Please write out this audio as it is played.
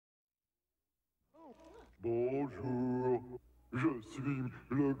Bonjour, je suis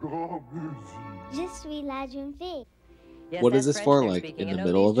le grand musique. Je suis la jeune fille. Yes, What is that's this French for? they're Like speaking. in You the know,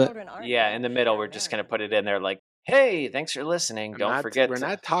 middle these of it? children aren't Yeah, in the middle, yeah, we're just no. gonna put it in there like, hey, thanks for listening. Don't forget We're to...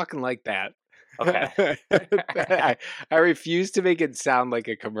 not talking like that. Okay. I refuse to make it sound like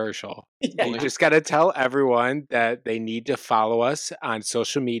a commercial. Yeah, You just got to tell everyone that they need to follow us on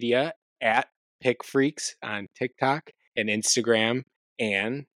social media at Pick Freaks on TikTok and Instagram,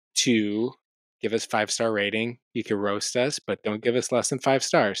 and to give us 5-star rating. You can roast us, but don't give us less than 5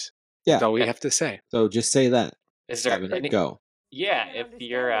 stars. That's Yeah. all we have to say. So just say that. Is there 7, any... go. Yeah, And if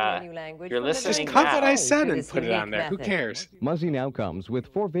understanding the new language you're from the listening Just very cut what now... I beginning said through and this put it unique on there. Who method. cares? Muzzy now comes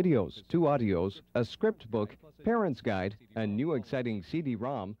with 4 videos, 2 audios, a script book, parent's guide, a new exciting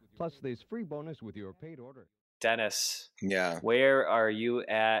CD-ROM, plus this free bonus with your paid order. Dennis, Yeah, where are you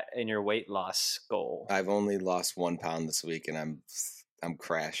at in your weight loss goal? I've only lost 1 pound this week, and I'm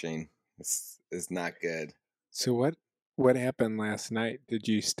crashing. It's not good. So what happened last night? Did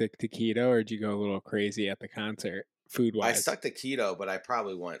you stick to keto or did you go a little crazy at the concert, food I wise? stuck to keto, but I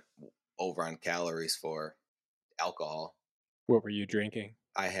probably went over on calories for alcohol. What were you drinking?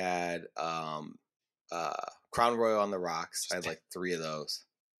 I had Crown Royal on the rocks. I had like 3 of those,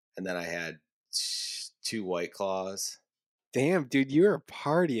 and then I had 2 White Claws. Damn, dude, you were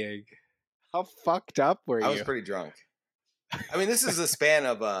partying. How fucked up were you? I was pretty drunk. I mean, this is the span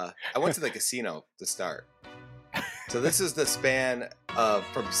of I went to the casino to start. So this is the span of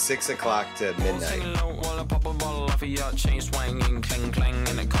from 6 o'clock to midnight.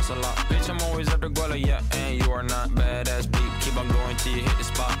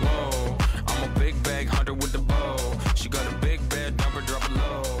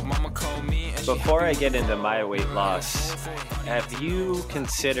 Before I get into my weight loss, have you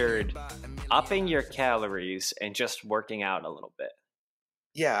considered upping your calories and just working out a little bit?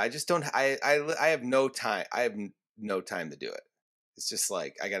 Yeah, I just don't. I have no time. I have no time to do it. It's just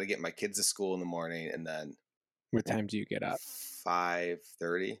like I got to get my kids to school in the morning, and then What time do you get up?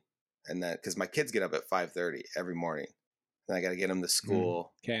 5:30, and then because my kids get up at 5:30 every morning, then I got to get them to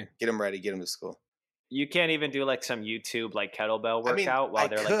school, Okay. get them ready, get them to school. You can't even do like some YouTube like kettlebell I mean, workout while I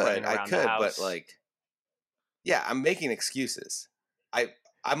they're could, like running around the house. but like, yeah, I'm making excuses.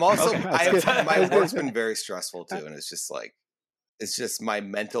 I'm also Okay. my work's been very stressful too, and it's just my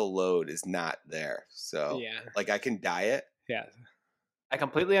mental load is not there. So Yeah. like I can diet. Yeah. I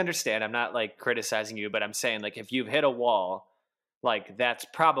completely understand. I'm not like criticizing you, but I'm saying like if you've hit a wall, like that's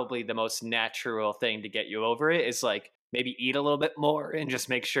probably the most natural thing to get you over it is like maybe eat a little bit more and just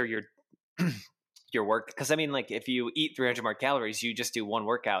make sure your work. Because I mean, like if you eat 300 more calories, you just do one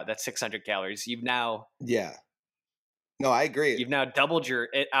workout. That's 600 calories. Yeah. No, I agree. You've now doubled your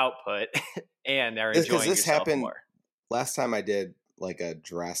output and are Because enjoying this yourself happened more. last time I did like a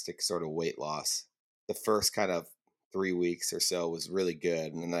drastic sort of weight loss. The first kind of 3 weeks or so was really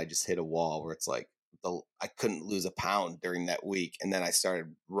good, and then I just hit a wall where it's like I couldn't lose a pound during that week, and then I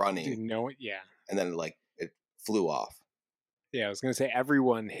started running, Didn't know it. Yeah. and then like it flew off. Yeah. I was going to say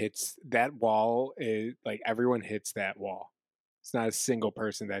everyone hits that wall. Everyone hits that wall. It's not a single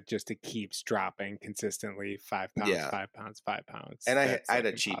person that just keeps dropping consistently 5 pounds, Yeah. 5 pounds, 5 pounds. And I That's, had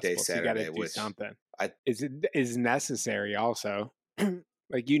like, a cheat day impossible. So you gotta Saturday, do which something. I- is necessary also.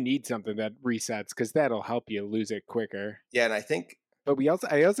 Like you need something that resets because that'll help you lose it quicker. Yeah, and I think But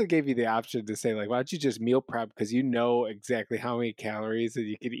I also gave you the option to say like, why don't you just meal prep because you know exactly how many calories and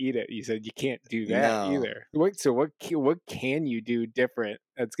you can eat it. You said you can't do that No. either. What can you do different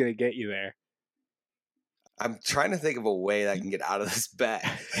that's gonna get you there? I'm trying to think of a way that I can get out of this bet.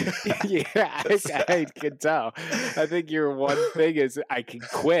 Yeah, I can tell. I think your one thing is I can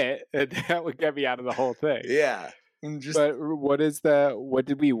quit, and that would get me out of the whole thing. Yeah. I'm just But what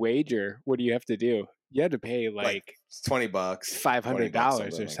did we wager? What do you have to do? You had to pay like $20, $500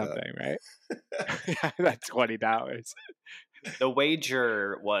 or like something, right? That's $20. The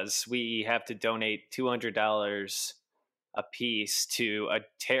wager was we have to donate $200 a piece to a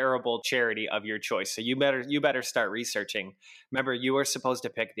terrible charity of your choice. So you better start researching. Remember, you were supposed to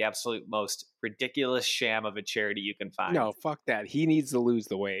pick the absolute most ridiculous sham of a charity you can find. No, fuck that. He needs to lose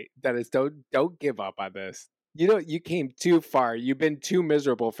the weight. That is, don't give up on this. You came too far. You've been too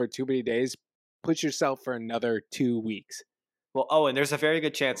miserable for too many days. Push yourself for another 2 weeks. Well, and there's a very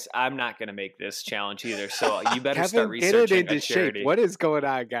good chance I'm not going to make this challenge either. So you better Kevin, start get it researching into a charity. shape. What is going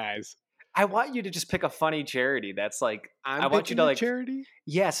on, guys? I want you to just pick a funny charity. That's like I'm I want you picking to a like charity.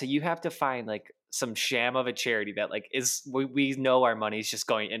 Yeah, so you have to find like some sham of a charity that like is we know our money's just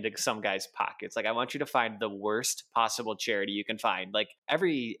going into some guy's pockets. Like I want you to find the worst possible charity you can find. Like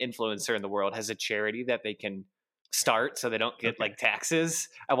every influencer in the world has a charity that they can start so they don't get Okay. like taxes.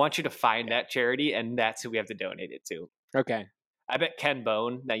 I want you to find that charity, and that's who we have to donate it to. Okay. I bet Ken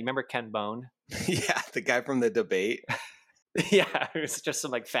Bone. Now you remember Ken Bone? Yeah, the guy from the debate. Yeah, it was just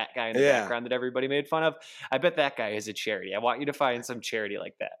some like fat guy in the Yeah. background that everybody made fun of. I bet that guy is a charity. I want you to find some charity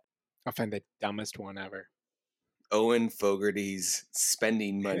like that. I'll find the dumbest one ever. Owen Fogarty's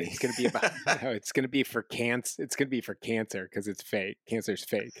spending money. It's gonna be about. No, it's gonna be for cancer. It's gonna be for cancer because it's fake. Cancer's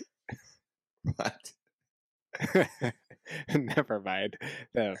fake. What? Never mind.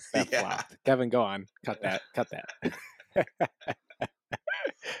 That Yeah. flopped. Kevin, go on. Cut that. Cut that.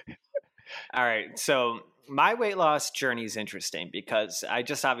 All right. So my weight loss journey is interesting because I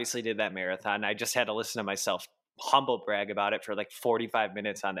just obviously did that marathon. I just had to listen to myself humble brag about it for like 45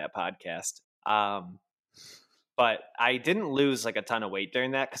 minutes on that podcast. But I didn't lose like a ton of weight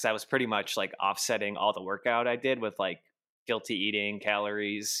during that because I was pretty much like offsetting all the workout I did with like guilty eating,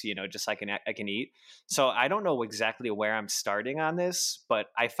 calories, just like I can eat. So I don't know exactly where I'm starting on this, but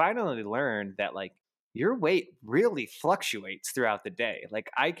I finally learned that like your weight really fluctuates throughout the day. Like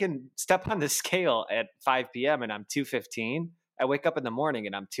I can step on the scale at 5 p.m. and I'm 215. I wake up in the morning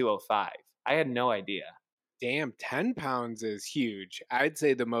and I'm 205. I had no idea. Damn, 10 pounds is huge. I'd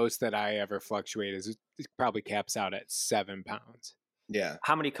say the most that I ever fluctuate is it probably caps out at 7 pounds. Yeah.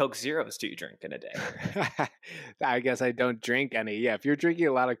 How many Coke Zeros do you drink in a day? I guess I don't drink any. Yeah, if you're drinking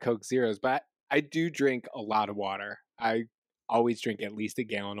a lot of Coke Zeros, but I do drink a lot of water. I always drink at least a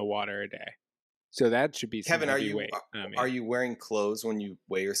gallon of water a day. So that should be some Kevin, heavy weight. are you wearing clothes when you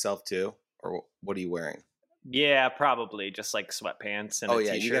weigh yourself too? Or what are you wearing? Yeah, probably just like sweatpants and Oh a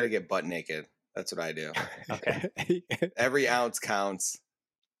yeah, t-shirt. you got to get butt naked. That's what I do. Okay. Every ounce counts.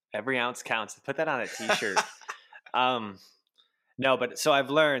 Every ounce counts. Put that on a t-shirt. No, but so I've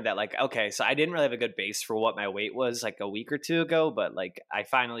learned that like, okay, so I didn't really have a good base for what my weight was like a week or two ago, but like I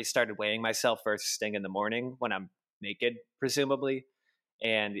finally started weighing myself first thing in the morning when I'm naked, presumably.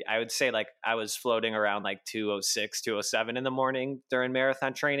 And I would say like I was floating around like 206, 207 in the morning during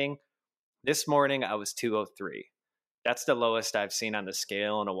marathon training. This morning I was 203. That's the lowest I've seen on the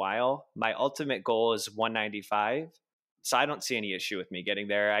scale in a while. My ultimate goal is 195. So I don't see any issue with me getting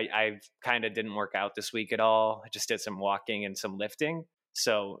there. I kind of didn't work out this week at all. I just did some walking and some lifting.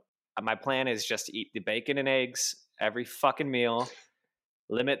 So my plan is just to eat the bacon and eggs every fucking meal.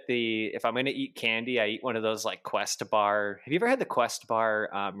 If I'm going to eat candy, I eat one of those like Quest bar. Have you ever had the Quest bar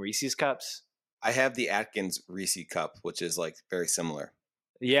Reese's cups? I have the Atkins Reese cup, which is like very similar.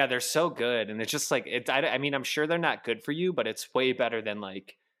 Yeah, they're so good. And it's just like, I mean, I'm sure they're not good for you, but it's way better than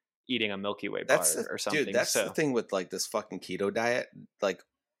like eating a Milky Way bar or something. Dude, that's the thing with like this fucking keto diet. Like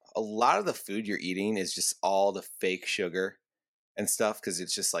a lot of the food you're eating is just all the fake sugar and stuff because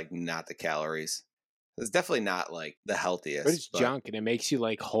it's just like not the calories. It's definitely not like the healthiest. But it's junk and it makes you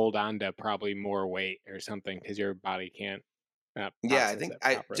like hold on to probably more weight or something because your body can't. Yeah, I think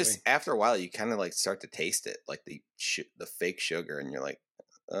I just after a while you kind of like start to taste it, like the fake sugar, and you're like,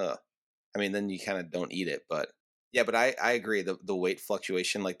 ugh. I mean, then you kind of don't eat it, but yeah, but I agree. The weight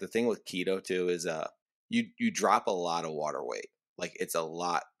fluctuation, like the thing with keto too, is you drop a lot of water weight. Like it's a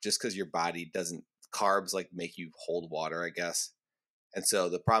lot just because your body doesn't carbs like make you hold water, I guess. And so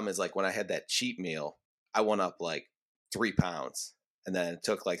the problem is like when I had that cheat meal, I went up like 3 pounds, and then it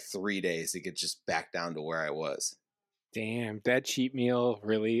took like 3 days to get just back down to where I was. Damn, that cheat meal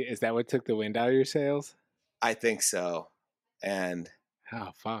really is that what took the wind out of your sails? I think so. And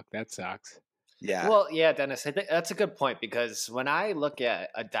oh fuck, that sucks. Yeah. Well, yeah, Dennis, I think that's a good point because when I look at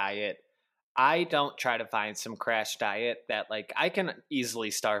a diet, I don't try to find some crash diet that like I can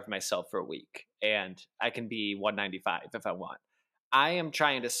easily starve myself for a week and I can be 195 if I want. I am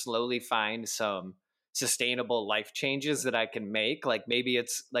trying to slowly find some sustainable life changes that I can make. Like maybe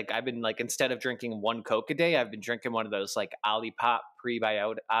it's like I've been like instead of drinking one Coke a day, I've been drinking one of those like Olipop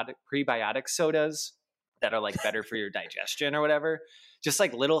prebiotic sodas that are like better for your digestion or whatever. Just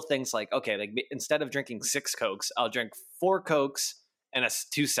like little things like, okay, like instead of drinking 6 Cokes, I'll drink 4 Cokes and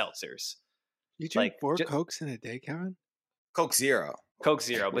 2 seltzers. You drink 4 Cokes in a day, Kevin? Coke Zero. Coke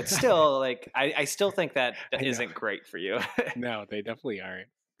Zero, but still, like I still think that isn't great for you. No, they definitely aren't.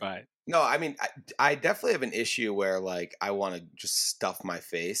 But no, I mean, I definitely have an issue where like I want to just stuff my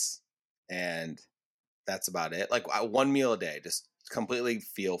face, and that's about it. Like one meal a day, just completely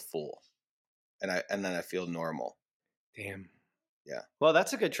feel full, and then I feel normal. Damn. Yeah. Well,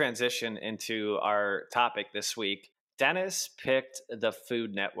 that's a good transition into our topic this week. Dennis picked the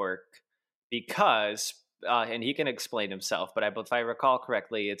Food Network because, and he can explain himself, but if I recall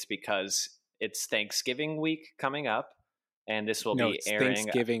correctly, it's because it's Thanksgiving week coming up, and this will be airing.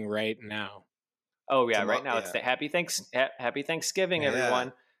 Thanksgiving right now. Oh yeah, right now it's the Happy Thanksgiving,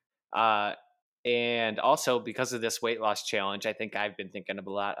 everyone. And also because of this weight loss challenge, I think I've been thinking a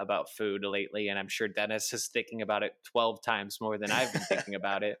lot about food lately, and I'm sure Dennis is thinking about it 12 times more than I've been thinking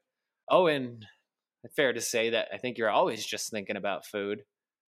about it. Oh, and fair to say that I think you're always just thinking about food.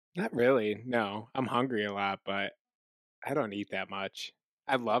 Not really. No, I'm hungry a lot, but I don't eat that much.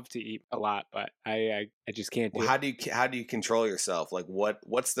 I love to eat a lot, but I just can't do Well, it. how do you control yourself? Like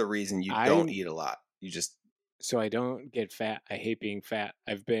what's the reason you don't I eat a lot? You just so I don't get fat. I hate being fat.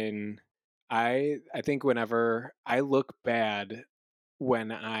 I think whenever I look bad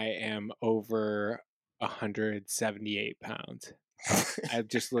when I am over 178 pounds. I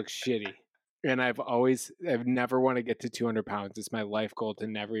just look shitty. And I've never want to get to 200 pounds. It's my life goal to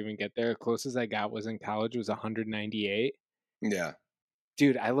never even get there. Closest I got was in college was 198. yeah.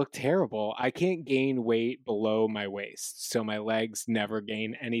 Dude, I look terrible. I can't gain weight below my waist. So my legs never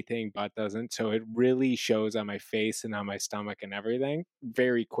gain anything, butt doesn't. So it really shows on my face and on my stomach and everything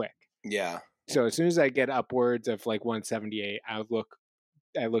very quick. Yeah. So as soon as I get upwards of like 178, I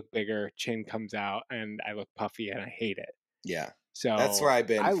look bigger, chin comes out, and I look puffy, and I hate it. Yeah. So That's where I've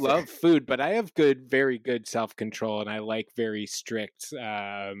been I love food, but I have very good self control, and I like very strict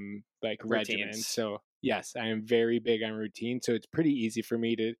like regimen. Routines. So yes, I am very big on routine. So it's pretty easy for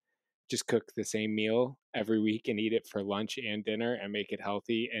me to just cook the same meal every week and eat it for lunch and dinner and make it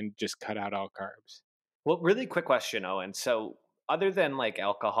healthy and just cut out all carbs. Well, really quick question, Owen. So, other than like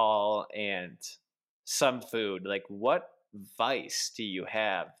alcohol and some food, like what vice do you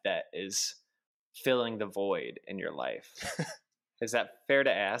have that is filling the void in your life? Is that fair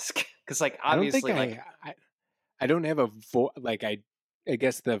to ask? Because, like, I don't think obviously, like, I don't have like I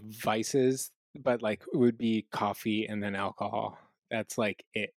guess the vices, but like it would be coffee and then alcohol. That's like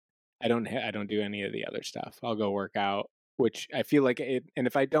it. I don't do any of the other stuff. I'll go work out, which I feel like it. And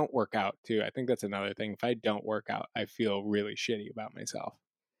if I don't work out too, I think that's another thing. If I don't work out, I feel really shitty about myself.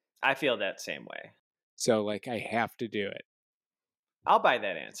 I feel that same way. So like I have to do it. I'll buy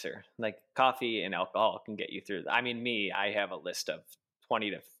that answer. Like, coffee and alcohol can get you through. I mean, I have a list of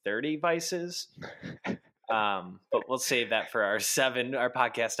 20 to 30 vices. But we'll save that for our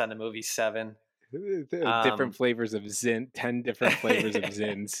podcast on the movie Seven. Different flavors of Zin, 10 different flavors of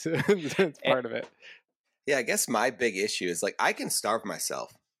Zins. That's part of it. Yeah, I guess my big issue is like I can starve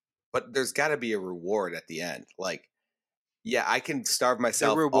myself, but there's got to be a reward at the end. Like, yeah, I can starve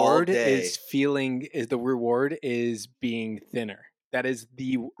myself The reward all day. the reward is being thinner. That is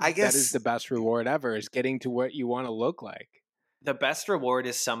that is the best reward ever, is getting to what you want to look like. The best reward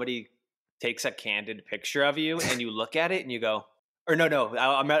is somebody takes a candid picture of you and you look at it and you go, or no,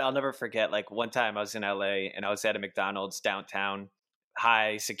 I'll never forget. Like, one time I was in LA and I was at a McDonald's downtown,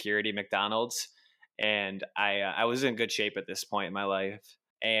 high security McDonald's, and I was in good shape at this point in my life.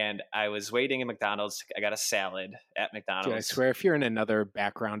 And I was waiting at McDonald's. I got a salad at McDonald's. Dude, I swear, if you're in another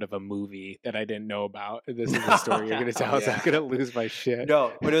background of a movie that I didn't know about, this is the story you're going to tell us. I'm going to lose my shit.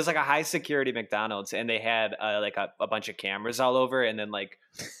 No, but it was like a high security McDonald's, and they had like a bunch of cameras all over, and then like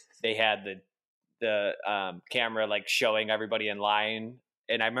they had the camera like showing everybody in line.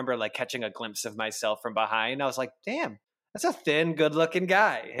 And I remember like catching a glimpse of myself from behind. I was like, damn, that's a thin, good looking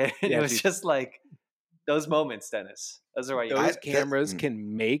guy. And it was just like those moments, Dennis. Those are why those cameras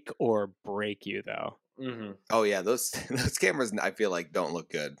can make or break you, though. Mm-hmm. Oh yeah, those cameras I feel like don't look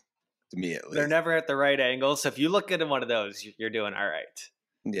good to me at least. They're never at the right angle. So if you look into one of those, you're doing all right.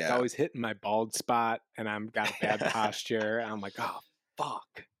 Yeah, it's always hitting my bald spot, and I'm got bad posture. And I'm like, oh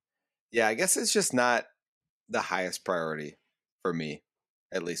fuck. Yeah, I guess it's just not the highest priority for me,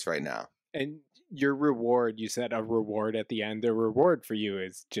 at least right now. And your reward, you said a reward at the end. The reward for you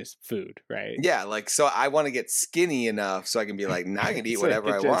is just food, right? Yeah, like, so I want to get skinny enough so I can be like, now I can eat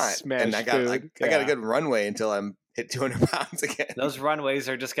whatever I want. And I got a good runway until I'm hit 200 pounds again. Those runways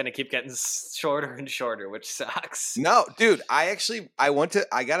are just going to keep getting shorter and shorter, which sucks. No, dude, I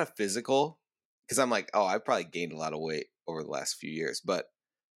got a physical because I'm like, oh, I've probably gained a lot of weight over the last few years. But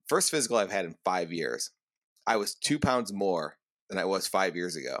first physical I've had in 5 years, I was 2 pounds more than I was 5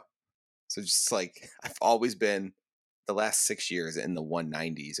 years ago. So just like I've always been the last 6 years in the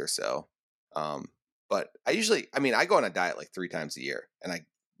 190s or so. But I go on a diet like 3 times a year and I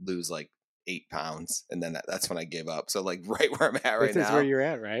lose like 8 pounds. And then that's when I give up. So like right where I'm at right now. That's where you're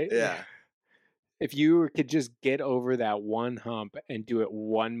at, right? Yeah. If you could just get over that one hump and do it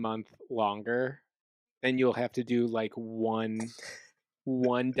 1 month longer, then you'll have to do like one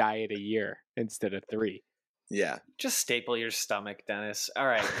diet a year instead of 3. Yeah. Just staple your stomach, Dennis. All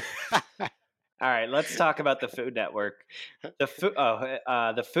right. All right, let's talk about the Food Network.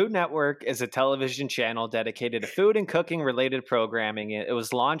 The Food Network is a television channel dedicated to food and cooking related programming. It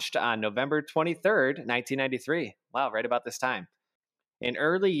was launched on November 23rd, 1993. Wow, right about this time. In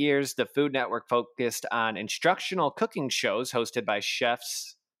early years, the Food Network focused on instructional cooking shows hosted by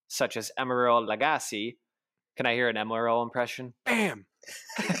chefs such as Emeril Lagasse. Can I hear an Emeril impression? Bam.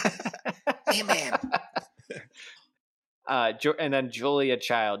 Hey, man. And then Julia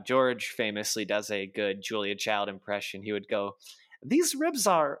Child. George famously does a good Julia Child impression. He would go, "These ribs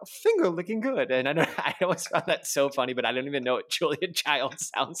are finger licking good." And I always found that so funny, but I don't even know what Julia Child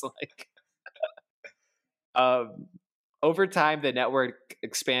sounds like. Over time, the network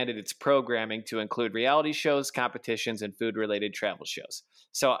expanded its programming to include reality shows, competitions, and food-related travel shows.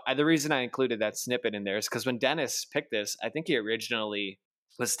 So the reason I included that snippet in there is because when Dennis picked this, I think he originally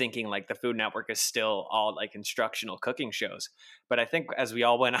was thinking like the Food Network is still all like instructional cooking shows. But I think as we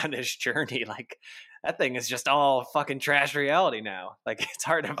all went on this journey, like that thing is just all fucking trash reality now. Like it's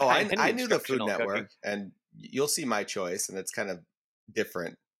hard to find any I knew the Food instructional Network, cooking. and you'll see my choice, and it's kind of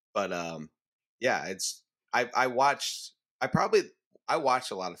different. But yeah, it's I watched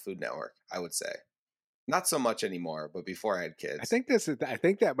a lot of Food Network. I would say not so much anymore, but before I had kids, I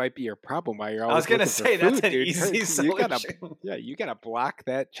think that might be your problem. Why you're I always was gonna looking for say that's food, an dude. easy You solution. you gotta block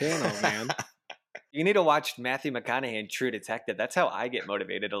that channel, man. You need to watch Matthew McConaughey in True Detective. That's how I get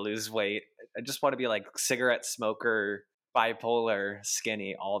motivated to lose weight. I just want to be like cigarette smoker, bipolar,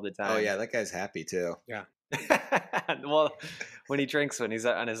 skinny all the time. Oh yeah, that guy's happy too. Yeah. Well, when he's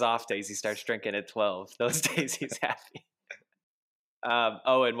on his off days, he starts drinking at 12. Those days he's happy.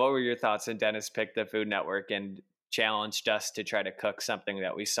 And what were your thoughts when Dennis picked the Food Network and challenged us to try to cook something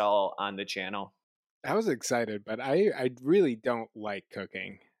that we saw on the channel? I was excited, but I really don't like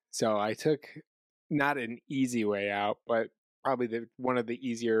cooking. So I took not an easy way out, but probably one of the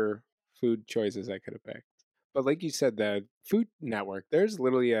easier food choices I could have picked. But like you said, the Food Network, there's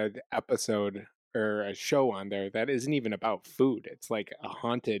literally an episode or a show on there that isn't even about food. It's like a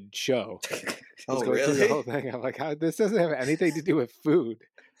haunted show. Oh Just going through the really? whole thing. I'm like, this doesn't have anything to do with food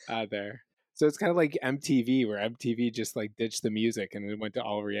there. So it's kind of like MTV, where MTV just like ditched the music and it went to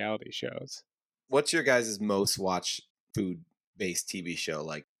all reality shows. What's your guys' most watched food-based TV show?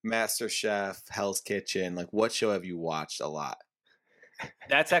 Like MasterChef, Hell's Kitchen. Like, what show have you watched a lot?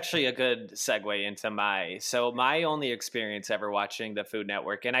 That's actually a good segue into my only experience ever watching the Food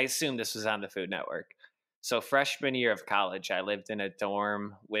Network, and I assume this was on the Food Network. So freshman year of college, I lived in a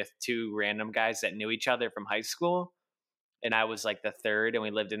dorm with two random guys that knew each other from high school. And I was like the third, and we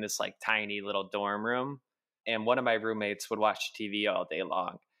lived in this like tiny little dorm room. And one of my roommates would watch TV all day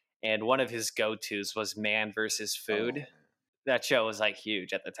long. And one of his go-tos was Man versus Food. Oh. That show was like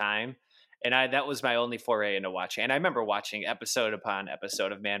huge at the time. And that was my only foray into watching. And I remember watching episode upon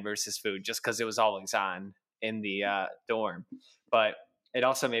episode of Man versus Food just because it was always on in the dorm. But it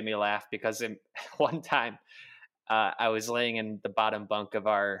also made me laugh because one time I was laying in the bottom bunk of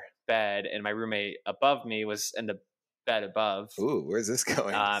our bed, and my roommate above me was in the bed above. Ooh, where's this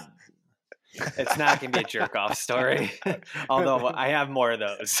going? It's not going to be a jerk off story, although I have more of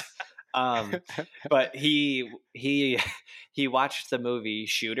those. But he watched the movie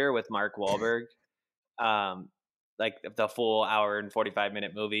Shooter with Mark Wahlberg, like the full hour and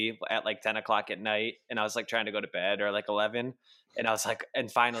 45-minute movie at like 10 o'clock at night. And I was like trying to go to bed, or like 11. And I was like,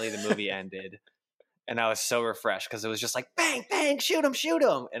 and finally the movie ended. And I was so refreshed because it was just like, bang, bang, shoot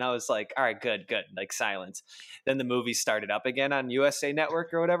him. And I was like, all right, good, like silence. Then the movie started up again on USA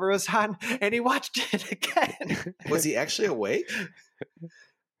Network or whatever it was on, and he watched it again. Was he actually awake?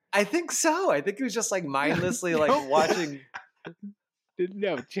 I think so. I think he was just like mindlessly like watching.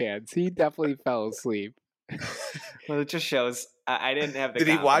 No chance. He definitely fell asleep. Well, it just shows I didn't have the Did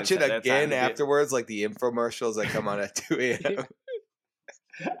he watch it confidence at that time again to be- afterwards, like the infomercials that come on at 2 a.m.?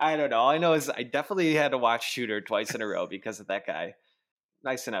 I don't know. All I know is I definitely had to watch Shooter twice in a row because of that guy.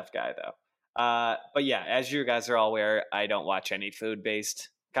 Nice enough guy, though. But yeah, as you guys are all aware, I don't watch any food-based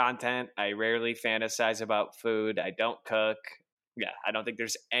content. I rarely fantasize about food. I don't cook. Yeah, I don't think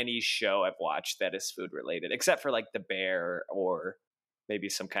there's any show I've watched that is food-related, except for like The Bear or maybe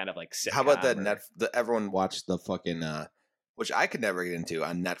some kind of like sitcom. How about that everyone watched the fucking which I could never get into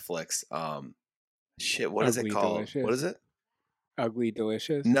on Netflix. Shit, what is it Ugly called? Delicious. What is it? Ugly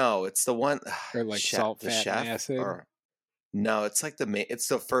Delicious? No, it's the one Or like Salt, Fat, and Acid? No, it's like it's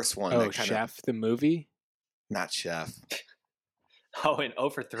the first one. Oh, that kind Chef, the movie? Not Chef. Oh, and 0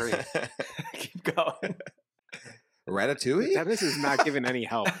 for 3. Keep going. Ratatouille? Dennis is not giving any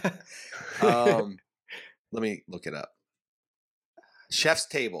help. Let me look it up. Chef's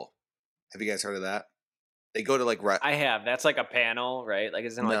Table. Have you guys heard of that? They go to like I have. That's like a panel, right? Like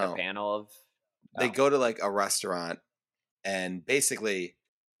isn't it like No. a panel of they go to like a restaurant, and basically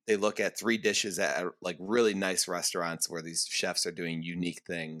they look at 3 dishes at like really nice restaurants where these chefs are doing unique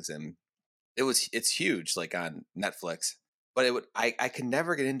things, and it's huge, like on Netflix. but I could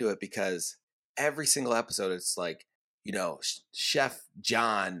never get into it because every single episode it's like, Chef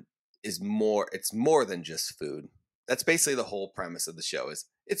John it's more than just food. That's basically the whole premise of the show is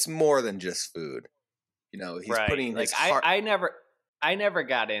it's more than just food. He's putting Like his heart. I never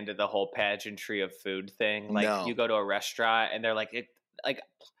got into the whole pageantry of food thing. Like No. you go to a restaurant and they're like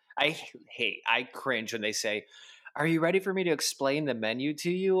I cringe when they say, "Are you ready for me to explain the menu to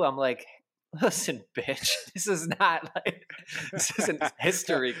you?" I'm like, listen, bitch, this isn't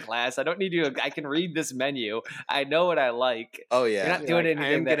history class. I don't need you. I can read this menu. I know what I like. Oh You're yeah. not doing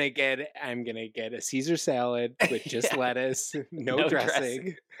anything. I'm gonna get a Caesar salad with just Yeah. lettuce, no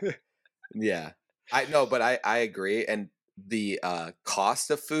dressing. Yeah. I know, but I agree. And the cost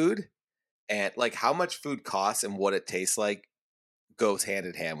of food and like how much food costs and what it tastes like goes hand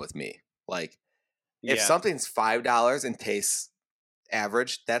in hand with me. Like if Yeah. something's $5 and tastes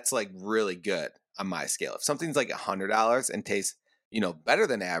average, that's like really good on my scale. If something's like $100 and tastes, better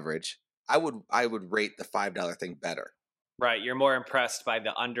than average, I would rate the $5 thing better. Right. You're more impressed by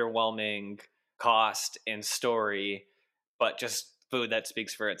the underwhelming cost and story, but just food that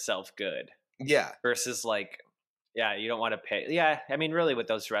speaks for itself good. Yeah. Versus like, yeah, you don't want to pay. Yeah. I mean, really with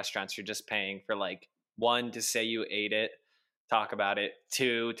those restaurants, you're just paying for like 1, to say you ate it, talk about it,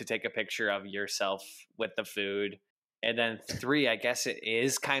 2, to take a picture of yourself with the food. And then 3, I guess it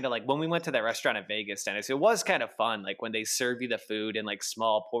is kind of like when we went to that restaurant in Vegas, Dennis, it was kind of fun. Like when they serve you the food in like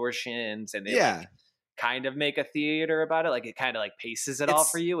small portions and they like kind of make a theater about it. Like it kind of like paces it all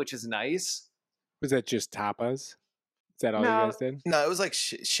for you, which is nice. Was that just tapas? Is that all you guys did? No, it was like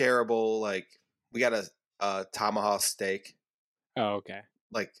shareable. Like we got a tomahawk steak. Oh, okay.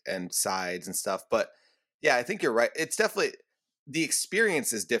 Like and sides and stuff. But yeah, I think you're right. It's definitely the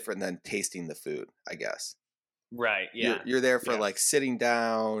experience is different than tasting the food, I guess. Right. Yeah. You're there for like sitting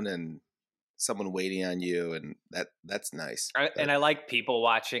down and someone waiting on you, and that's nice. And I like people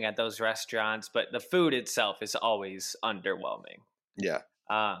watching at those restaurants, but the food itself is always underwhelming. Yeah.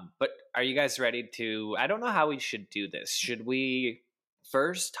 But are you guys ready to? I don't know how we should do this. Should we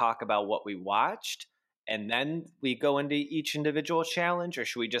first talk about what we watched and then we go into each individual challenge, or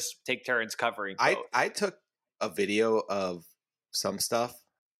should we just take turns covering both? I took a video of some stuff,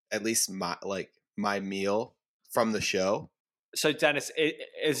 at least my meal from the show. So Dennis,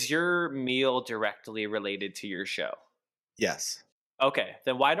 is your meal directly related to your show? Yes. Okay,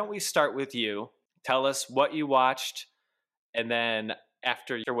 then why don't we start with you? Tell us what you watched, and then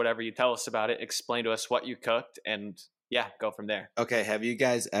after whatever you tell us about it, explain to us what you cooked, and go from there. Okay, have you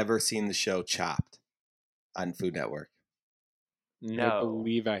guys ever seen the show Chopped on Food Network? No. I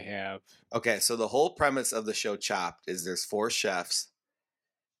believe I have. Okay, so the whole premise of the show Chopped is there's 4 chefs,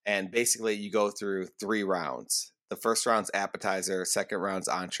 and basically you go through 3 rounds. The first round's appetizer, second round's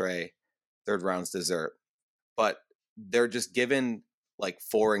entree, third round's dessert. But they're just given like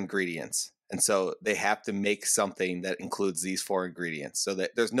 4 ingredients. And so they have to make something that includes these 4 ingredients. So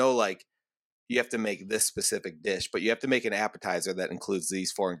that there's no like, you have to make this specific dish, but you have to make an appetizer that includes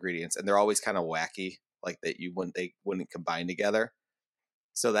these 4 ingredients. And they're always kind of wacky, like they wouldn't combine together.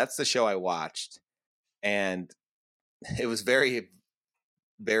 So that's the show I watched. And it was very,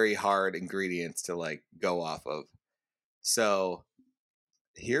 very hard ingredients to like go off of. So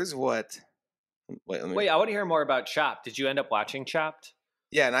here's what. Wait, I want to hear more about Chopped. Did you end up watching Chopped?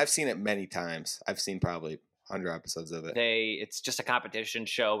 Yeah, and I've seen it many times. I've seen probably 100 episodes of it. It's just a competition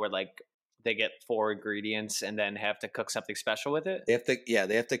show where like they get 4 ingredients and then have to cook something special with it. They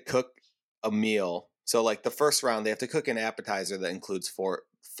have to cook a meal. So like the first round, they have to cook an appetizer that includes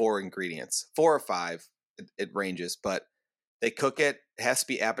four ingredients, 4 or 5. It ranges, but they cook it. It has to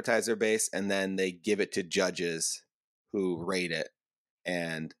be appetizer based, and then they give it to judges who rate it,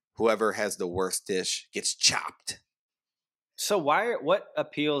 and whoever has the worst dish gets chopped. So what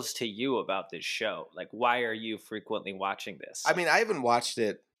appeals to you about this show? Like, why are you frequently watching this? I mean, I haven't watched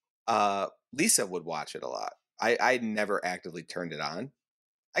it. Lisa would watch it a lot. I never actively turned it on.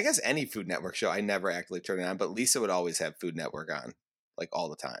 I guess any Food Network show, I never actively turned it on, but Lisa would always have Food Network on, like all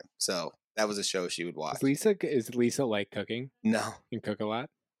the time. So that was a show she would watch. Is Lisa like cooking? No. You cook a lot?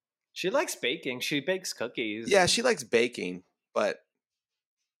 She likes baking. She bakes cookies. Yeah, she likes baking, but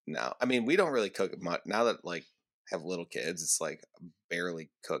no. I mean, we don't really cook much. Now that like have little kids, it's like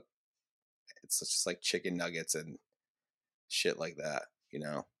barely cook. It's just like chicken nuggets and shit like that, you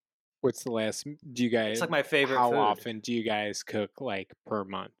know? What's the last? Do you guys? It's like my favorite How food. often do you guys cook, like per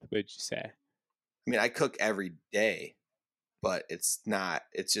month? Would you say? I mean, I cook every day, but it's not.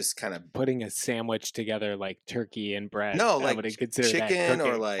 It's just kind of Putting a sandwich together, like turkey and bread. no, I like wouldn't consider that chicken or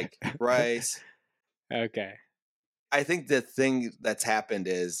cooking. like rice. Okay. I think the thing that's happened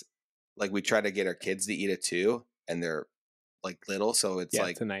is like we try to get our kids to eat it too, and they're like little, so it's Yeah,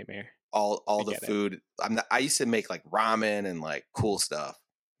 like it's a nightmare. all I the get it. food. I used to make like ramen and like cool stuff.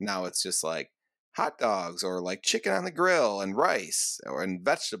 Now it's just like hot dogs or like chicken on the grill and rice and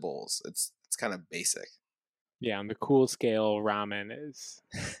vegetables. It's kind of basic. Yeah, on the cool scale, ramen is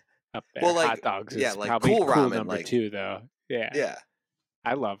up there. Well, like, Hot dogs yeah, is like probably cool cool ramen, number like- 2, though. Yeah. Yeah.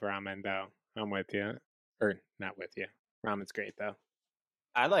 I love ramen, though. I'm with you. Or not with you. Ramen's great, though.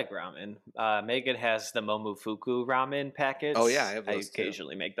 I like ramen. Megan has the Momofuku ramen packets. Oh, yeah, I have those too.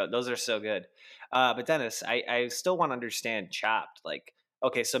 occasionally make those. Those are so good. But Dennis, I still want to understand Chopped. Like,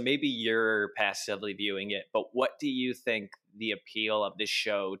 okay, so maybe you're passively viewing it, but what do you think the appeal of this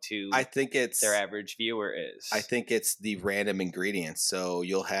show to I think it's their average viewer is? I think it's the random ingredients. So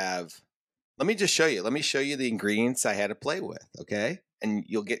you'll have. Let me just show you. Let me show you the ingredients I had to play with. Okay, and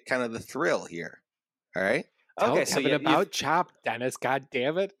you'll get kind of the thrill here. All right. Tell Okay, so Kevin you've- about Chopped, Dennis. God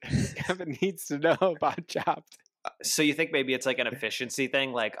damn it. Kevin needs to know about Chopped. So you think maybe it's like an efficiency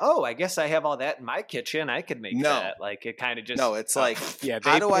thing? Like, oh, I guess I have all that in my kitchen. I could make No. that. Like, it kind of just No, it's like Yeah,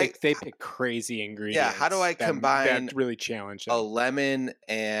 how do they pick crazy ingredients. Yeah, how do I combine that really challenge a them. lemon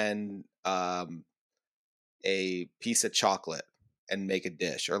and a piece of chocolate and make a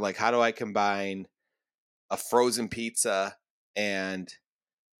dish? Or like, how do I combine a frozen pizza and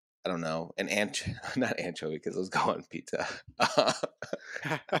I don't know, not anchovy because those go on pizza.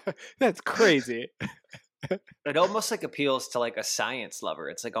 That's crazy. it almost like appeals to like a science lover.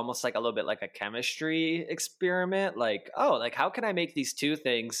 It's like almost like a little bit like a chemistry experiment. Like, oh, like how can I make these two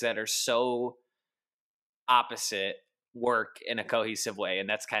things that are so opposite work in a cohesive way? And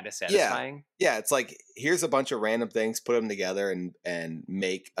that's kind of satisfying. Yeah, it's like here's a bunch of random things, put them together and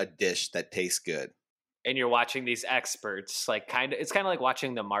make a dish that tastes good. And you're watching these experts, like it's kind of like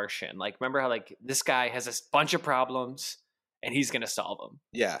watching The Martian. Like, remember how like this guy has a bunch of problems and he's gonna solve them.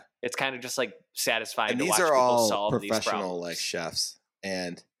 Yeah, It's kind of just like satisfying and to these watch are people all solve these professional problems. like chefs,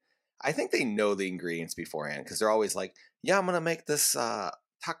 and I think they know the ingredients beforehand because they're always like, "Yeah, I'm gonna make this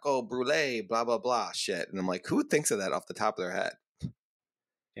taco brulee, blah blah blah shit," and I'm like, who thinks of that off the top of their head?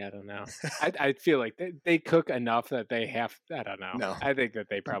 Yeah, I don't know. I feel like they cook enough that they have. I don't know. No. I think that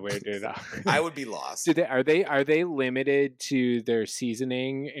they probably do that. I would be lost. Are they limited to their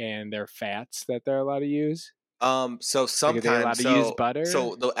seasoning and their fats that they're allowed to use? So sometimes Like, are they allowed to use butter?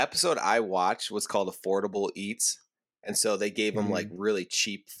 So the episode I watched was called Affordable Eats, and so they gave them like really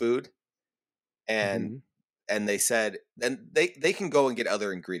cheap food, and they said, and they can go and get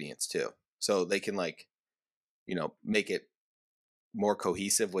other ingredients too, so they can like, make it more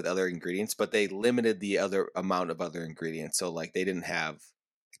cohesive with other ingredients, but they limited the other amount of other ingredients, so like they didn't have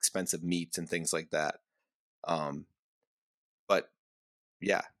expensive meats and things like that. But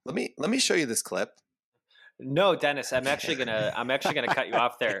yeah, let me show you this clip. No, Dennis, I'm actually gonna cut you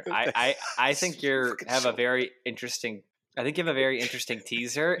off there. I think you have a very interesting. I think you have a very interesting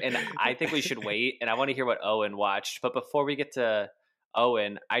teaser, and I think we should wait. And I want to hear what Owen watched. But before we get to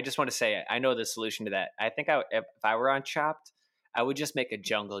Owen, I just want to say I know the solution to that. I think if I were on Chopped, I would just make a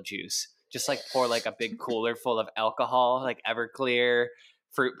jungle juice. Just like pour like a big cooler full of alcohol, like Everclear,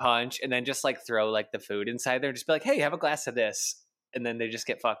 fruit punch, and then just like throw like the food inside there. Just be like, hey, have a glass of this. And then they just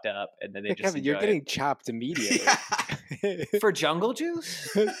get fucked up, and then they just Kevin, you're enjoy getting chopped immediately. it. For jungle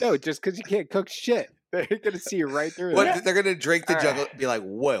juice. No, just because you can't cook shit, they're gonna see you right through What that. they're gonna drink the All jungle, right. be like,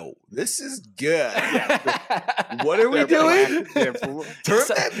 "Whoa, this is good." What What are we doing? They're Turn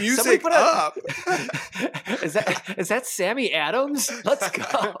So- that somebody music put up. Is that Sammy Adams? Let's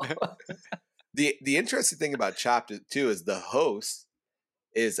go. The interesting thing about Chopped too is the host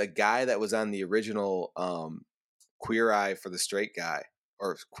is a guy that was on the original Queer Eye for the Straight Guy,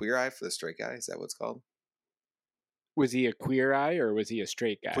 or Queer Eye for the Straight Guy. Is that what it's called? Was he a queer eye or was he a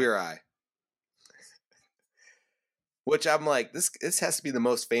straight guy? Queer Eye. Which I'm like, this has to be the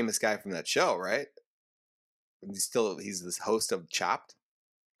most famous guy from that show, right? He's this host of Chopped.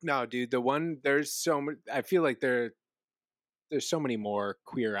 No, dude, the one there's so many. I feel like there's so many more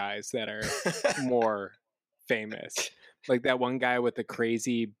queer eyes that are more famous. Like that one guy with the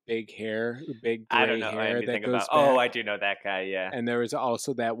crazy big hair, big gray I don't know hair that anything goes about. Oh, I back. do know that guy. Yeah. And there was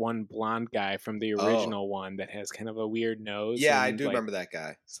also that one blonde guy from the original one that has kind of a weird nose. Yeah, I and, do like, remember that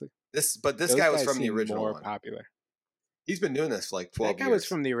guy. it's like- This those guy was guys from the seem original more one. popular. He's been doing this for like 12 That guy years. was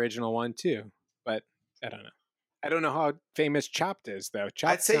from the original one too, but I don't know. I don't know how famous Chopped is though.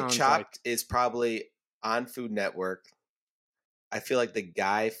 Chopped I'd say sounds Chopped is probably on Food Network. I feel like the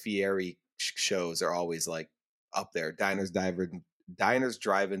Guy Fieri shows are always like up there. Diners,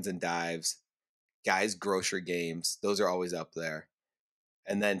 Drive-ins, and Dives. Guys, Grocery Games. Those are always up there.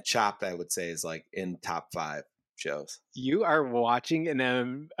 And then Chopped, I would say, is like in top 5 shows. You are watching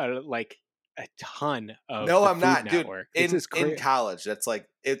and like a ton of No, the I'm Food not, dude. Network. This is In crazy. college, that's like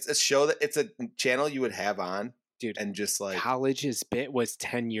it's a show that it's a channel you would have on, Dude, and just like college's bit was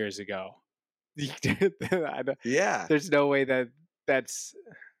 10 years ago. yeah. There's no way that's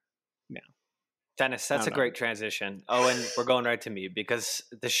Dennis, I that's a don't know. great transition. Oh, and we're going right to me because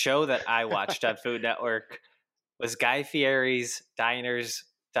the show that I watched on Food Network was Guy Fieri's Diners,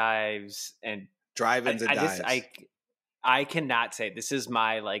 Dives, and Drive-ins and dives. I cannot say this is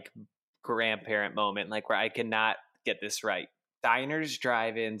my like grandparent moment, like where I cannot get this right. Diners,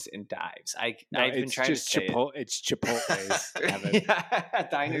 drive-ins, and dives. I've been it's trying to just say Chipotle. It's Chipotle's. it. Yeah,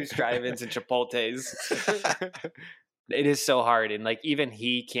 diners, drive-ins, and Chipotle's. It is so hard, and like even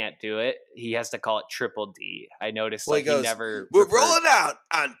he can't do it. He has to call it Triple D. I noticed Well, like he goes, he never. we're rolling out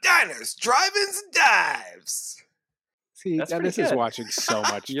on diners, drive-ins, and dives. See, That's pretty Dennis is good. watching so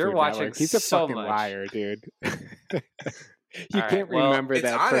much. You're Food watching Network. He's a so fucking much. liar, dude. You All right, can't well, remember It's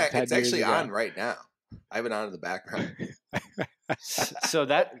that on. from It's 10 years actually ago. on right now. I have it on in the background. so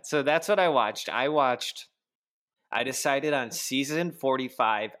that's what I watched. I decided on season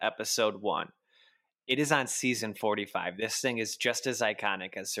 45, episode 1. It is on season 45. This thing is just as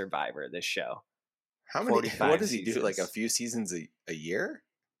iconic as Survivor, this show. How many? 45 What does he do? Like a seasons. few seasons a year?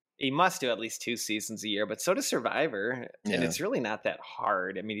 He must do at least 2 seasons a year, but so does Survivor. And Yeah. it's really not that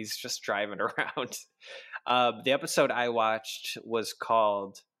hard. I mean, he's just driving around. The episode I watched was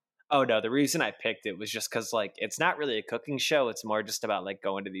called... Oh, no, the reason I picked it was just because, like, it's not really a cooking show. It's more just about, like,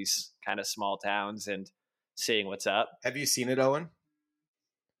 going to these kind of small towns and seeing what's up. Have you seen it, Owen?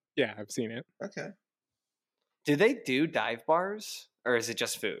 Yeah, I've seen it. Okay. Do they do dive bars? Or is it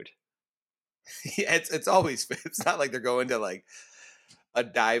just food? Yeah, it's always. It's not like they're going to like a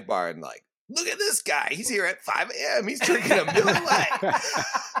dive bar and like, look at this guy. He's here at 5 a.m. He's drinking a Miller Lite.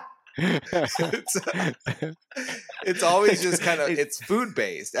 It's always just kind of it's food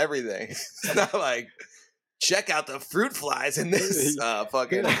based. Everything. It's not like check out the fruit flies in this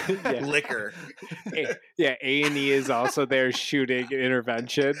fucking liquor. Yeah, A&E is also there shooting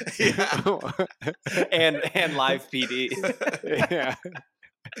intervention. Yeah. and live PD. Yeah.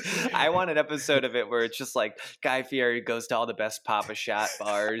 I want an episode of it where it's just like Guy Fieri goes to all the best Papa Shot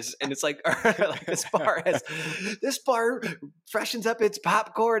bars, and it's like, like this bar freshens up its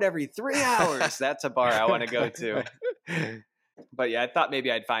popcorn every 3 hours. That's a bar I want to go to. But yeah, I thought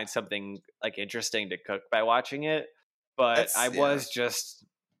maybe I'd find something like interesting to cook by watching it. But I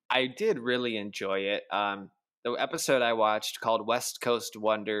did really enjoy it. The episode I watched called West Coast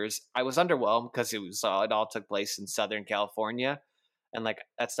Wonders, I was underwhelmed because it all took place in Southern California. And like,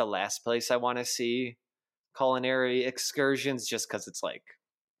 that's the last place I want to see culinary excursions just because it's like,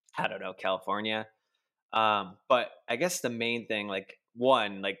 I don't know, California. But I guess the main thing, like,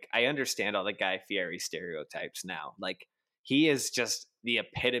 one, like, I understand all the Guy Fieri stereotypes now. Like, he is just the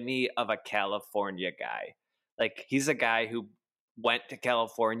epitome of a California guy. Like, he's a guy who went to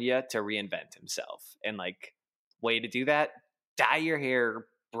California to reinvent himself. And like, way to do that, dye your hair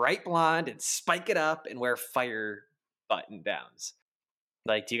bright blonde and spike it up and wear fire button downs.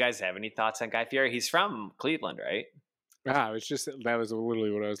 Like, do you guys have any thoughts on Guy Fieri? He's from Cleveland, right? That was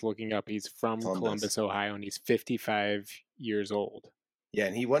literally what I was looking up. He's from Columbus, Ohio, and he's 55 years old. Yeah,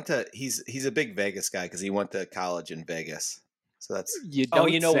 and he's a big Vegas guy because he went to college in Vegas. So that's you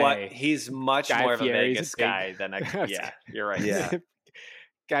know what? He's much Guy more of a Fieri's Vegas a big- guy than yeah, you're right. Yeah.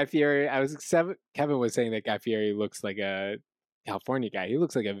 Guy Fieri. Kevin was saying that Guy Fieri looks like a California guy. He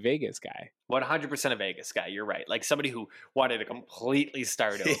looks like a Vegas guy. 100% a Vegas guy. You're right. Like somebody who wanted to completely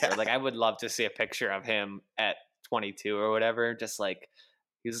start over. Yeah. Like I would love to see a picture of him at 22 or whatever. Just like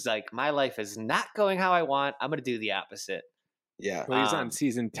he's like, my life is not going how I want. I'm going to do the opposite. Yeah. Well, he's on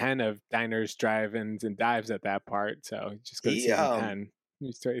season 10 of Diners, Drive-Ins, and Dives at that part. So just go to season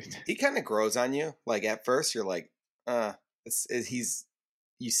 10. He kind of grows on you. Like at first, you're like,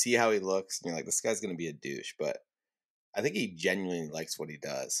 you see how he looks, and you're like, this guy's going to be a douche. But I think he genuinely likes what he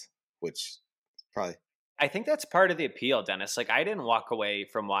does, which probably. I think that's part of the appeal, Dennis. Like, I didn't walk away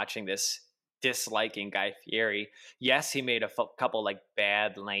from watching this disliking Guy Fieri. Yes, he made a couple like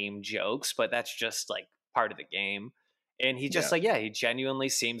bad, lame jokes, but that's just like part of the game. And he just he genuinely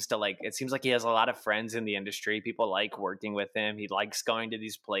seems to like, it seems like he has a lot of friends in the industry. People like working with him. He likes going to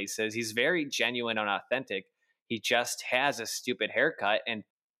these places. He's very genuine and authentic. He just has a stupid haircut. And,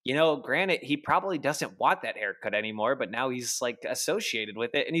 you know, granted, he probably doesn't want that haircut anymore, but now he's like associated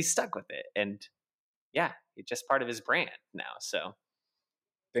with it and he's stuck with it. And yeah, it's just part of his brand now. So I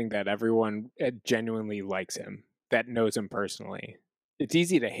think that everyone genuinely likes him, that knows him personally. It's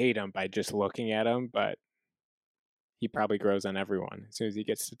easy to hate him by just looking at him, but he probably grows on everyone as soon as he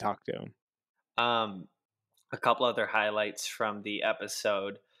gets to talk to him. A couple other highlights from the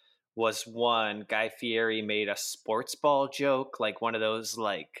episode was one, Guy Fieri made a sports ball joke, like one of those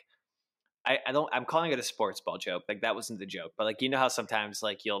like I'm calling it a sports ball joke. Like that wasn't the joke, but like you know how sometimes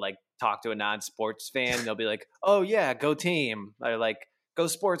like you'll like talk to a non-sports fan and they'll be like, "Oh yeah, go team," or like "Go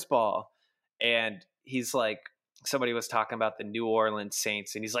sports ball," and he's like, somebody was talking about the New Orleans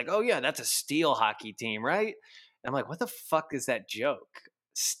Saints, and he's like, "Oh yeah, that's a steel hockey team, right?" And I'm like, "What the fuck is that joke?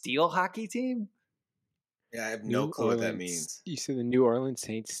 Steel hockey team?" Yeah, I have no New clue what that Orleans. means. You said the New Orleans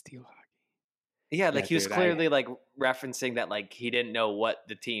Saints steal hockey. Yeah, like Yeah, he was dude, clearly like referencing that like he didn't know what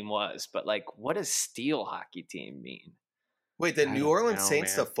the team was, but like what does steel hockey team mean? Wait, the I New don't Orleans know,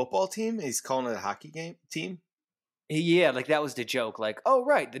 Saints, man. the football team? He's calling it a hockey game team? Yeah, like that was the joke. Like, oh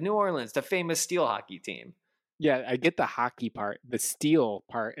right, the New Orleans, the famous steel hockey team. Yeah, I get the hockey part. The steal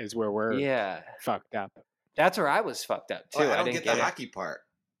part is where we're Yeah, fucked up. that's where I was fucked up Oh, too. I I don't didn't get the get it. hockey part.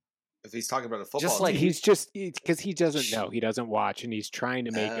 If he's talking about a Just football like team. He's just because he doesn't know. He doesn't watch, and he's trying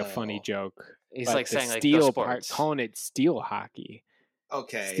to make a funny Oh. joke. He's But like the saying like go steal part, sports. calling it steel hockey.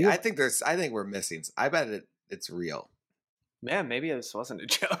 Okay, Steel- I think we're missing. I bet it's real. Man, maybe this wasn't a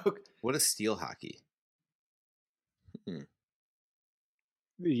joke. What is steel hockey?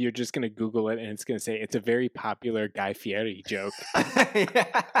 You're just gonna Google it, and it's gonna say it's a very popular Guy Fieri joke.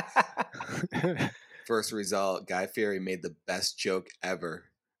 First result: Guy Fieri made the best joke ever.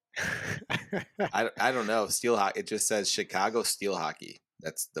 I don't know steel hockey. It just says Chicago steel hockey.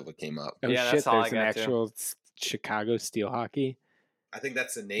 That's what came up. Oh Yeah, shit! that's all I There's an got, too. actual Chicago steel hockey. I think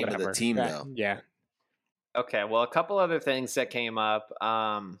that's the name of Whatever. the team, though. Yeah. Okay, well, a couple other things that came up.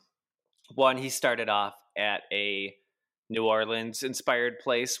 One, he started off at a New Orleans inspired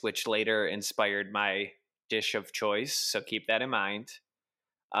place, which later inspired my dish of choice. So keep that in mind.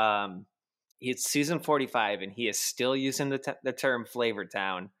 It's season 45, and he is still using the term Flavor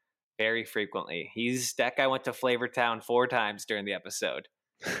Town very frequently. That guy went to Flavor Town 4 times during the episode.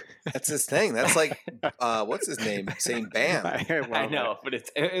 That's his thing. That's like what's his name? Saying "bam." I know, but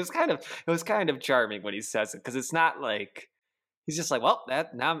it was kind of charming when he says it because it's not like he's just like, well,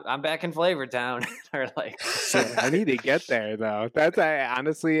 now I'm back in Flavor Town, or like, Shit, I need to get there though.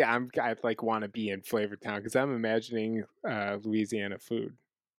 Honestly, I like want to be in Flavor Town because I'm imagining Louisiana food.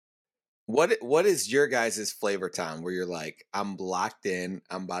 What is your guys' flavor town where you're like, I'm locked in,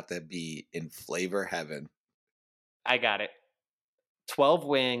 I'm about to be in flavor heaven? I got it. 12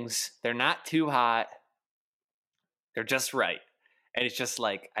 wings. They're not too hot. They're just right. And it's just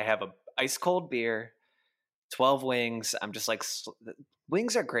like I have a ice cold beer, 12 wings. I'm just like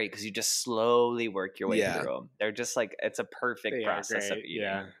wings are great because you just slowly work your way Yeah. through them. They're just like it's a perfect They are process of great,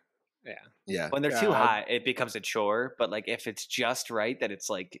 eating. Yeah. When they're too Uh, hot, it becomes a chore. But like if it's just right, that it's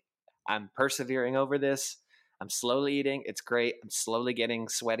like I'm persevering over this. I'm slowly eating. It's great. I'm slowly getting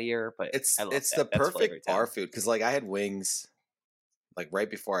sweatier, but It's I love the that. That's Flavor perfect Town. bar food because like I had wings like right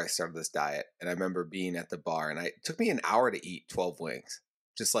before I started this diet, and I remember being at the bar, and it took me an hour to eat 12 wings,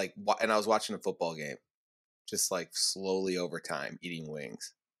 just like, and I was watching a football game, just like slowly over time eating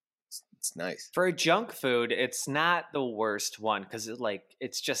wings. It's nice. For a junk food, it's not the worst one because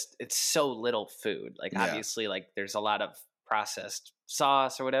it's so little food. Like Yeah. obviously, like there's a lot of processed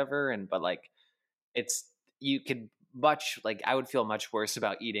sauce or whatever, but like you could I would feel much worse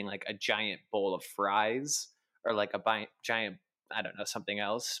about eating like a giant bowl of fries or like a giant, I don't know, something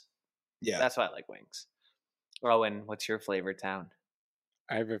else. Yeah. That's why I like wings. Rowan, what's your flavor town?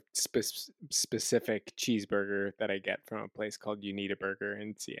 I have a specific cheeseburger that I get from a place called You Need a Burger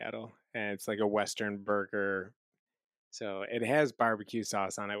in Seattle, and it's like a Western burger. So it has barbecue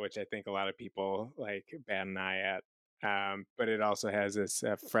sauce on it, which I think a lot of people like bat an eye at. But it also has this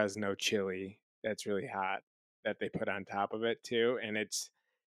Fresno chili that's really hot that they put on top of it too, and it's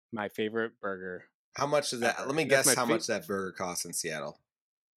my favorite burger. How much is that? ever. Let me That's guess my how fa- much that burger costs in Seattle.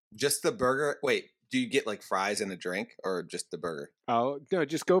 Just the burger? Wait, do you get like fries and a drink or just the burger? Oh no,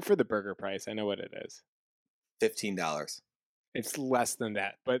 just go for the burger price. I know what it is. $15. It's less than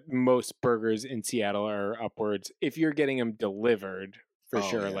that, but most burgers in Seattle are upwards. If you're getting them delivered, for Oh,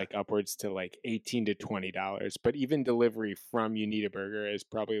 sure, yeah. like upwards to like $18 to $20. But even delivery from You Need a Burger is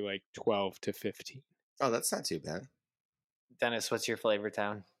probably like 12 to 15. Oh, that's not too bad. Dennis, what's your flavor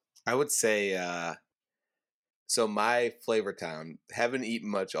town? I would say, so my flavor town, haven't eaten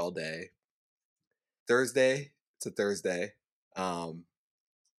much all day. Thursday, it's a Thursday.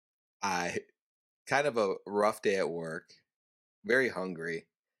 I kind of a rough day at work, very hungry,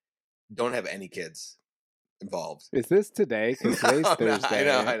 don't have any kids involved. Is this today? Because today's No, Thursday. I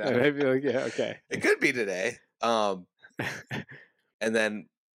know. And I feel like, yeah, okay. It could be today. And then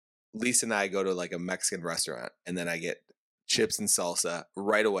Lisa and I go to like a Mexican restaurant, and then I get chips and salsa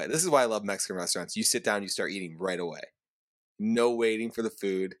right away. This is why I love Mexican restaurants. You sit down, you start eating right away. No waiting for the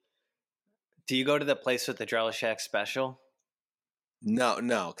food. Do you go to the place with the Drella Shack special? No,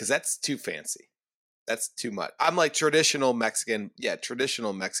 because that's too fancy. That's too much. I'm like traditional Mexican. Yeah,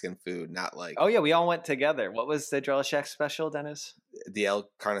 traditional Mexican food, not like Oh yeah, we all went together. What was the Drella Shack special, Dennis? the El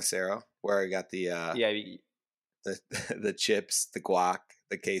Carnicero, where I got the Yeah, the chips, the guac,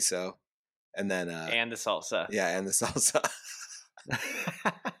 the queso, and then and the salsa. yeah, and the salsa.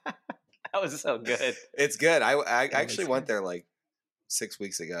 That was so good. It's good. I actually went there like 6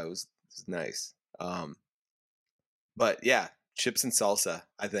 weeks ago. It was nice. But yeah, chips and salsa.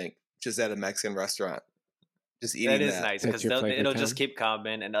 I think just at a Mexican restaurant, just eating That is that. nice That's because your flavor, it'll just Tom? keep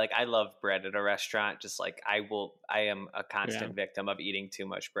coming. And like, I love bread at a restaurant. Just like I am a constant victim of eating too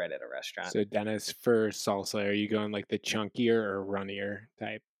much bread at a restaurant. So Dennis, for salsa, are you going like the chunkier or runnier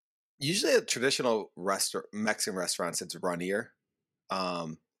type? Usually at traditional Mexican restaurants, it's runnier,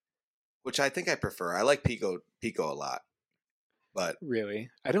 which I think I prefer. I like pico a lot, but Really?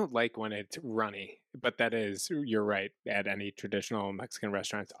 I don't like when it's runny, but that is, you're right. At any traditional Mexican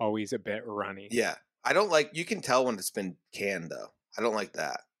restaurant, it's always a bit runny. yeah, I don't like. You can tell when it's been canned though. I don't like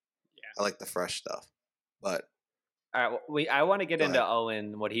that. Yeah. I like the fresh stuff. But All right, well, I want to get Go into ahead.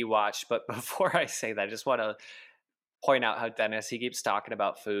 Owen, what he watched, but before I say that, I just want to point out how Dennis, he keeps talking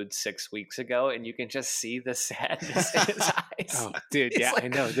about food 6 weeks ago, and you can just see the sadness in his eyes. Oh, dude, He's yeah, like, I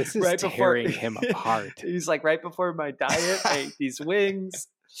know. This is right before- tearing him apart. He's like, right before my diet, I ate these wings,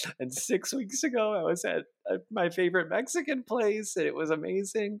 and 6 weeks ago, I was at my favorite Mexican place, and it was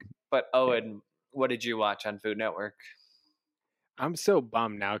amazing. But Owen, what did you watch on Food Network? I'm so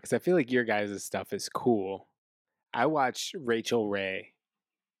bummed now because I feel like your guys' stuff is cool. I watched Rachel Ray,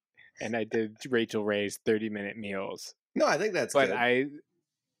 and I did Rachel Ray's 30-minute meals. no, I think that's But good.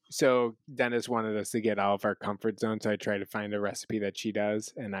 So Dennis wanted us to get out of our comfort zone, so I tried to find a recipe that she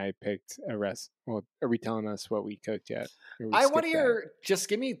does, and I picked a Well, are we telling us what we cooked yet? Or we I want skipped to that? hear, just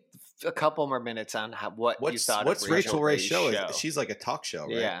give me a couple more minutes on what you thought What's of Rachel Ray's show. show? She's like a talk show,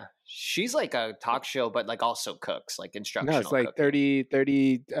 right? Yeah. She's like a talk show, but like also cooks, like instructional. No, it's like cooking.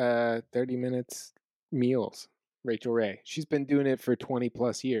 30 minutes meals. Rachel Ray. She's been doing it for 20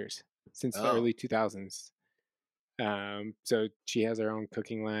 plus years, since the Oh. early 2000s. So she has her own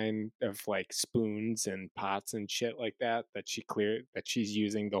cooking line of like spoons and pots and shit like that that she's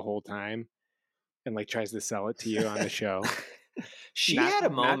using the whole time, and like tries to sell it to you on the show. She Not- had a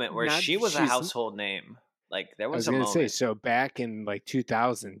not- moment where not- she was a she's- household name. Like there I was was a gonna say, moment. so back in like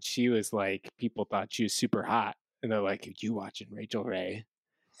 2000, she was like, people thought she was super hot, and they're like, "You watching Rachel Ray?"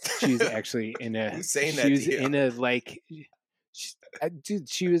 She's actually in a. Who's saying that She was to you? in a like. Dude,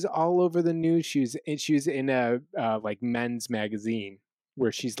 she was all over the news. She was in a like men's magazine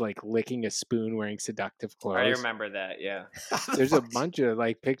where she's like licking a spoon, wearing seductive clothes. I remember that. Yeah. How the There's a fuck- bunch of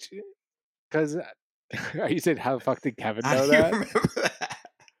like pictures. Because you said, "How the fuck did Kevin How know do you that?" remember that?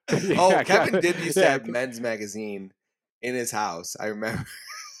 Yeah, Oh, Kevin did used to yeah, have Men's Magazine in his house. I remember.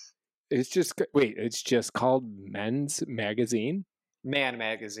 It's just it's just called Men's Magazine. Man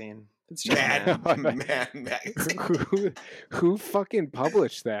magazine. It's just Man, man. Man Magazine. who fucking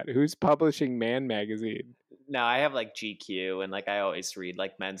published that? Who's publishing Man Magazine? No, I have like GQ, and like I always read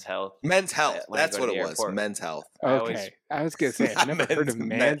like Men's Health. Men's Health. when I That's go to what the it was. airport. Men's Health. I Okay, always- I was gonna say I've never heard of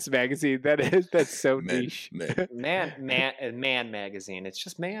Man's Magazine. That's so Men, niche. men. Man magazine. It's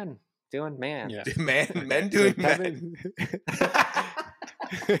just man doing man. Yeah. Men So doing men. Kevin-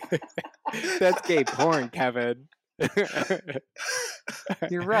 That's gay porn, Kevin.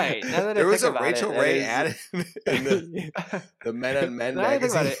 You're right. Now that There I was think a about Rachel it, Ray that ad in the Men on Men Now that I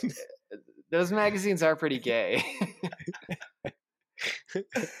think about magazine. those magazines are pretty gay.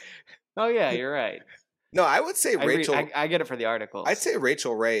 Oh yeah, you're right. No, I would say Rachel. I get it for the articles. I'd say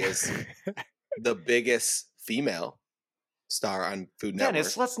Rachel Ray is the biggest female star on Food Network.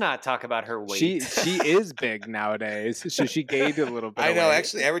 Dennis, let's not talk about her weight. she is big nowadays, so she gained a little bit. I of know. weight.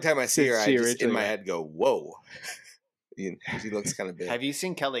 Actually, every time I see her, Since I she just in originally my went. head go, "Whoa!" She looks kind of big. Have you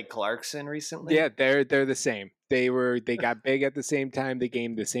seen Kelly Clarkson recently? Yeah, they're the same. They got big at the same time. They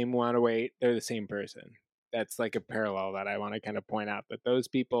gained the same amount of weight. They're the same person. That's like a parallel that I want to kind of point out, that those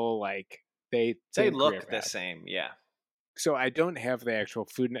people, like, They same career look the path. same. Yeah. So I don't have the actual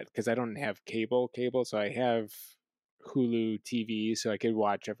Food Net because I don't have cable. So I have Hulu TV, so I could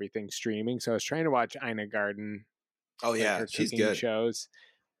watch everything streaming. So I was trying to watch Ina Garden. Oh like, yeah, her she's cooking good. shows.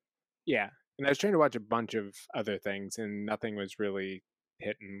 Yeah, and I was trying to watch a bunch of other things, and nothing was really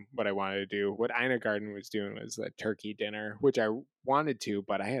hitting what I wanted to do. What Ina Garden was doing was a turkey dinner, which I wanted to,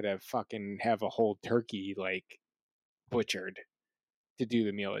 but I had to fucking have a whole turkey like butchered to do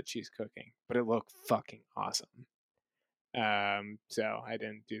the meal that she's cooking. But it looked fucking awesome. So I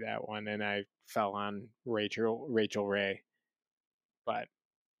didn't do that one, and I fell on Rachel Ray. But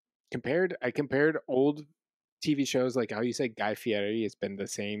I compared old TV shows, like how you said Guy Fieri has been the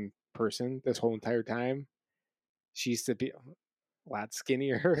same person this whole entire time. She used to be a lot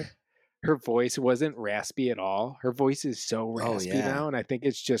skinnier. Her voice wasn't raspy at all. Her voice is so raspy now, and I think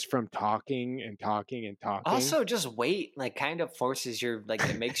it's just from talking and talking and talking. Also, just weight like kind of forces your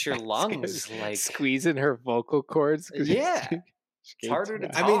it makes your lungs squeezing her vocal cords. Yeah, it's harder to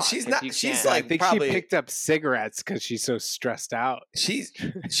talk. I mean, she's not. She's like I think probably she picked up cigarettes because she's so stressed out.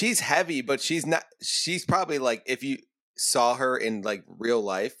 She's heavy, but she's not. She's probably like, if you saw her in like real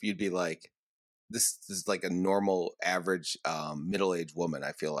life, you'd be like, this is like a normal, average, middle-aged woman.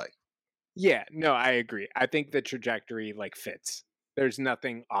 I feel like. Yeah, no, I agree. I think the trajectory fits. There's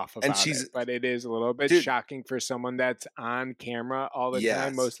nothing off about it, but it is a little bit shocking for someone that's on camera all the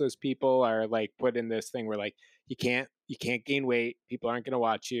time. Most of those people are put in this thing where you can't gain weight. People aren't going to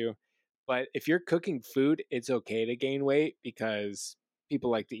watch you. But if you're cooking food, it's okay to gain weight because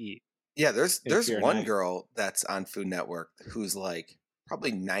people like to eat. Yeah, there's one girl that's on Food Network who's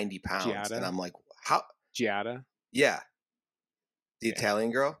probably 90 pounds, Giada? And I'm like, how? Giada? Yeah, the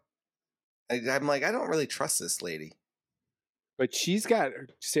Italian girl. I'm like, I don't really trust this lady. But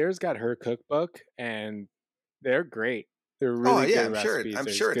Sarah's got her cookbook, and they're great. They're really good recipes. I'm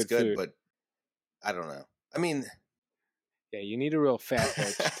sure it's good, food. But I don't know. I mean, yeah, you need a real fat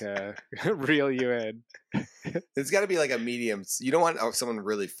bitch to reel you in. It's got to be like a medium. You don't want someone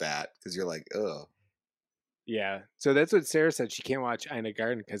really fat because you're like, ugh. Yeah, so that's what Sarah said. She can't watch Ina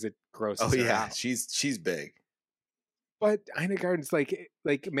Garten because it grosses her out. She's big. But Ina Garten's like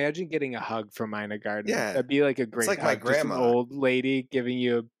imagine getting a hug from Ina Garten. Yeah, that'd be a great it's like hug. my grandma, just an old lady giving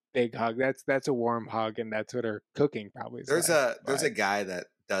you a big hug. That's a warm hug, and that's what her cooking probably is. There's a guy that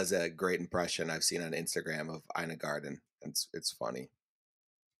does a great impression I've seen on Instagram of Ina Garten. It's funny.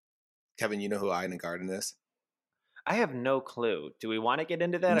 Kevin, you know who Ina Garten is? I have no clue. Do we want to get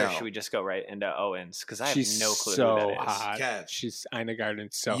into that, or should we just go right into Owens? Because I have no clue who that is. Hot. Kev. She's Ina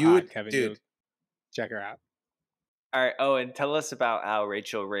Garten's so hot, Kevin. Dude, check her out. All right, Owen, tell us about how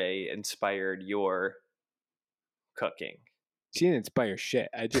Rachel Ray inspired your cooking. She didn't inspire shit.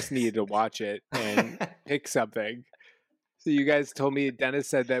 I just needed to watch it and pick something. So you guys told me, Dennis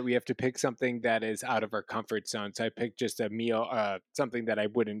said that we have to pick something that is out of our comfort zone. So I picked just a meal, something that I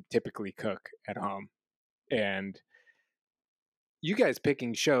wouldn't typically cook at home. And you guys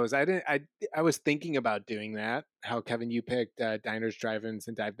picking shows, I was thinking about doing that. How, Kevin, you picked Diners, Drive-Ins,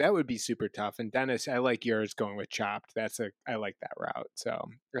 and Dive. That would be super tough. And Dennis, I like yours going with Chopped. I like that route. So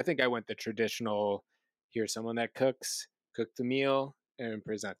I think I went the traditional, here's someone that cooks, cook the meal, and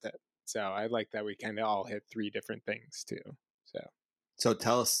present it. So I like that we kind of all hit three different things too. So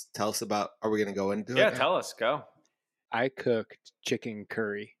tell us about, are we going to go into it? Yeah, tell us, go. I cooked chicken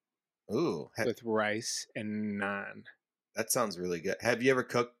curry. Ooh. With rice and naan. That sounds really good. Have you ever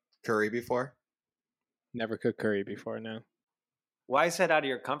cooked curry before? Never cooked curry before, no. Why is that out of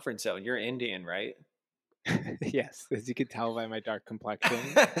your comfort zone? You're Indian, right? Yes, as you can tell by my dark complexion.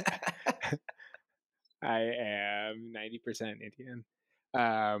 I am 90% Indian.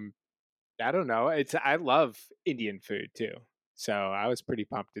 I don't know. I love Indian food too. So I was pretty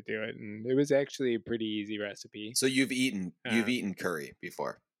pumped to do it, and it was actually a pretty easy recipe. So you've eaten curry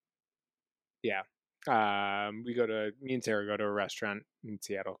before? Yeah. Me and Sarah go to a restaurant in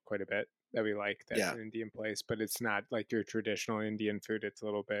Seattle quite a bit that we like. That's an Indian place, but it's not like your traditional Indian food. It's a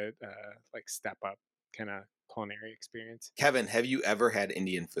little bit like step up kind of culinary experience. Kevin, have you ever had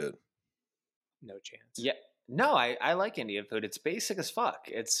Indian food? No chance. Yeah. No, I like Indian food. It's basic as fuck.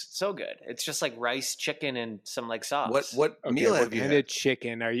 It's so good. It's just like rice, chicken, and some sauce. What meal have you had? What kind of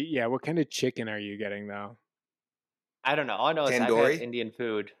chicken are you? Yeah, what kind of chicken are you getting though? I don't know. All I know is I've Tandoori? had Indian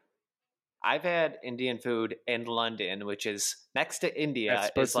food. I've had Indian food in London, which is next to India. That's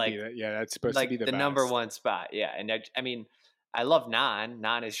supposed to be the best. number one spot. Yeah, and I mean, I love naan.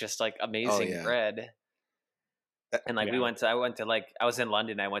 Naan is just amazing bread. And I was in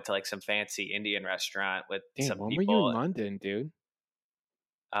London. I went to some fancy Indian restaurant with some when people. Were you in London, dude?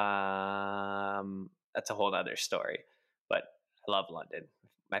 That's a whole other story. But I love London.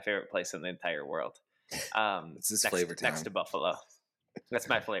 My favorite place in the entire world. It's this flavor town. Next to Buffalo. That's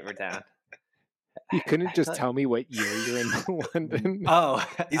my flavor town. You couldn't just tell me what year you're in London. Oh,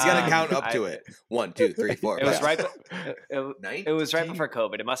 he's gonna count up to it. 1, 2, 3, 4. It was right. It was right before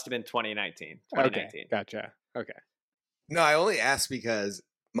COVID. It must have been 2019. Okay, gotcha. Okay. No, I only asked because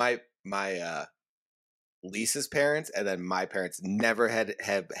my Lisa's parents and then my parents never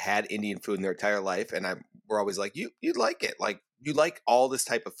have had Indian food in their entire life, and we're always like, you'd like it, like you like all this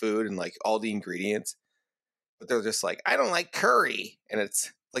type of food and like all the ingredients, but they're just like, I don't like curry, and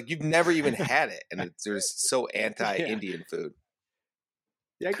it's like you've never even had it, and they're just so anti-Indian food.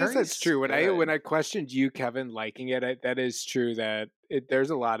 Yeah, I guess that's Curry's true. When good. I questioned you, Kevin, liking it, that is true. That there's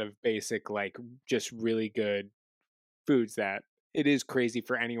a lot of basic, like just really good foods that it is crazy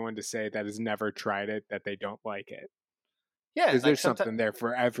for anyone to say that has never tried it that they don't like it, Yeah, because like there's sometimes, something there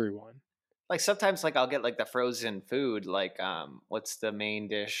for everyone. like I'll get like the frozen food, like what's the main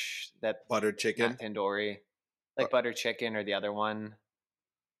dish that Buttered chicken. not tandoori, Bu- like butter chicken or the other one.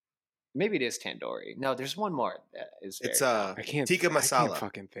 Maybe it is tandoori. No, there's one more that is very It's common. tikka I can't masala,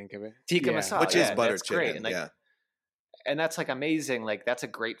 fucking think of it. Tikka Yeah, masala, which is yeah, buttered that's great, chicken. and like, Yeah, and that's like amazing. Like that's a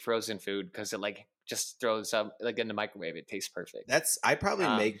great frozen food because it like just throws up like in the microwave. It tastes perfect. I probably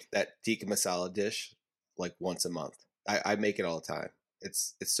Um, make that tikka masala dish like once a month. I make it all the time.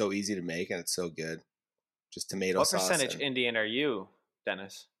 It's so easy to make and it's so good. Just tomato what sauce percentage and Indian are you,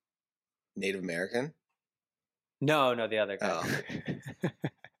 Dennis? Native American. No, the other guy. Oh,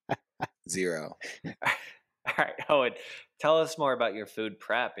 0. All right, Owen, tell us more about your food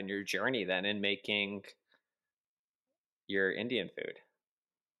prep and your journey then in making your Indian food.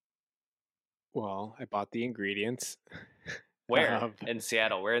 Well, I bought the ingredients. Where Um, in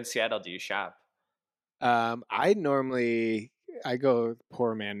Seattle? Where in Seattle do you shop? I go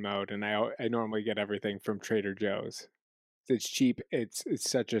poor man mode, and I normally get everything from Trader Joe's. It's cheap. It's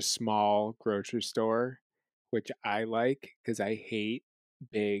such a small grocery store, which I like because I hate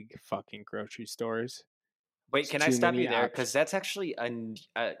big fucking grocery stores. Wait, It's can I too stop many you there? Because options. that's actually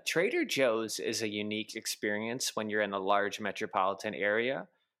Trader Joe's is a unique experience when you're in a large metropolitan area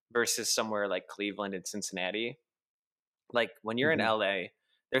versus somewhere like Cleveland and Cincinnati. Like when you're in Hmm. LA,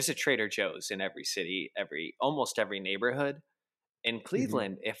 there's a Trader Joe's in every city, almost every neighborhood. In Hmm.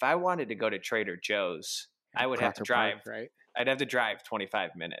 Cleveland, if I wanted to go to Trader Joe's, I would have to Crocker Park, drive. right? I'd have to drive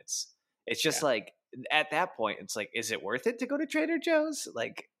 25 minutes. It's just Yeah. like at that point, it's like, is it worth it to go to Trader Joe's?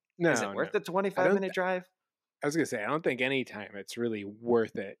 Like, is it No, no. worth the I 25 don't. minute drive? I was gonna say I don't think anytime it's really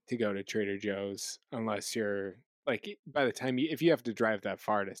worth it to go to Trader Joe's unless you're like by the time if you have to drive that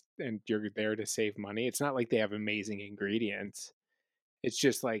far and you're there to save money. It's not like they have amazing ingredients. It's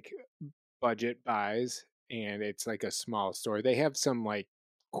just like budget buys, and it's like a small store. They have some like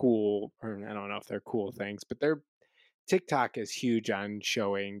cool, or I don't know if they're cool things, but their TikTok is huge on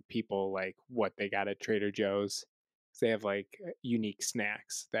showing people like what they got at Trader Joe's. They have like unique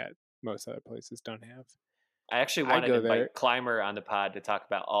snacks that most other places don't have. I actually I wanted to go there. invite Climber on the pod to talk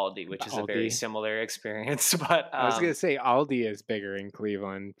about Aldi, which is a very Aldi. similar experience. But I was gonna say Aldi is bigger in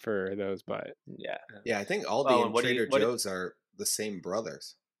Cleveland for those, but yeah. Yeah, I think Aldi Oh, and and what do you Trader Joe's are the same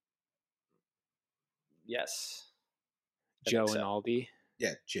brothers. Yes, I think Joe and so. Aldi.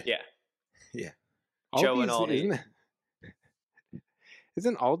 Yeah, Yeah, yeah. Joe and Aldi's Aldi.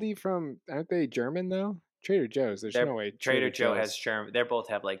 isn't Aldi from? Aren't they German though? Trader Joe's. There's no way Trader Joe has Joe's. German. They both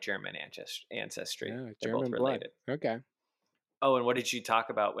have like German ancestry. Yeah, They're both German blood. related. Okay. Oh, and what did you talk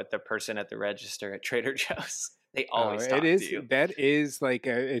about with the person at the register at Trader Joe's? They Oh, always it talk is. to you. That is like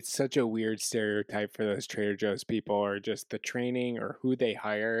it's such a weird stereotype for those Trader Joe's people, or just the training or who they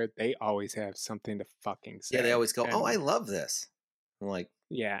hire. They always have something to fucking say. Yeah, they always go, "Oh, And I love this." I'm like,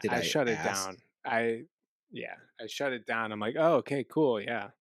 yeah, did I I shut it ask? down. I shut it down. I'm like, oh, okay, cool, yeah,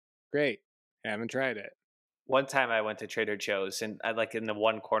 great. Haven't tried it. One time I went to Trader Joe's and I like in the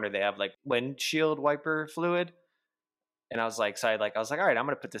one corner they have like windshield wiper fluid. And I was like, I was like, all right, I'm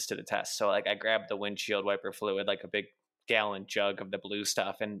gonna put this to the test. So like I grabbed the windshield wiper fluid, like a big gallon jug of the blue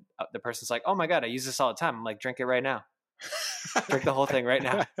stuff, and the person's like, "Oh my god, I use this all the time." I'm like, "Drink it right now. Drink the whole thing right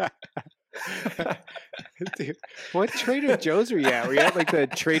now." Dude, what Trader Joe's were you at? Were you at like the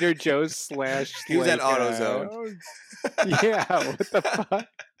Trader Joe's slash? He was at like, AutoZone. Yeah, what the fuck?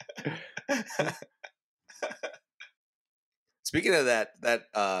 Speaking of that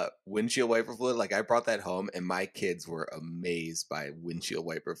windshield wiper fluid, like I brought that home and my kids were amazed by windshield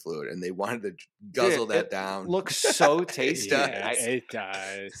wiper fluid and they wanted to guzzle Dude, that it down. looks so tasty. Yeah, it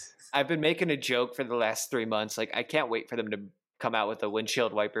does. I've been making a joke for the last 3 months. Like, I can't wait for them to come out with a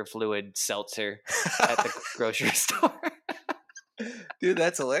windshield wiper fluid seltzer at the grocery store. Dude,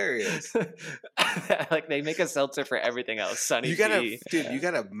 that's hilarious. Like, they make a seltzer for everything else. Sunny You gotta, D. dude, you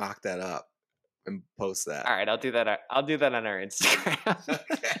gotta mock that up and post that. All right, I'll do that. I'll do that on our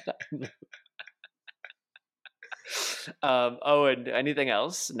Instagram. Oh, and anything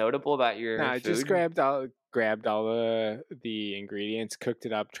else notable about your No, I food? just grabbed all the ingredients, cooked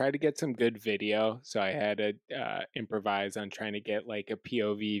it up, tried to get some good video. So I had to improvise on trying to get like a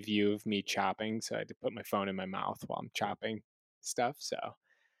POV view of me chopping. So I had to put my phone in my mouth while I'm chopping stuff. So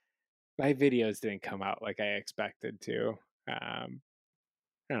my videos didn't come out like I expected to. I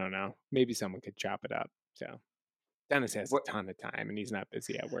don't know. Maybe someone could chop it up. So Dennis has a ton of time and he's not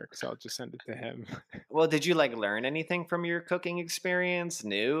busy at work, so I'll just send it to him. Well, did you like learn anything from your cooking experience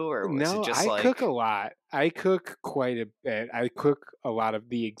new, or was it No, just I like cook a lot. I cook quite a bit. I cook a lot of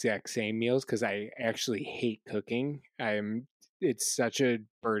the exact same meals because I actually hate cooking. It's such a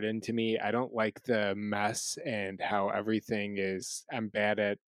burden to me. I don't like the mess and how everything is.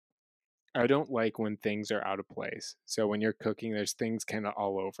 I don't like when things are out of place. So when you're cooking, there's things kind of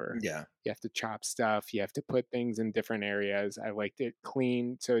all over. Yeah. You have to chop stuff. You have to put things in different areas. I like it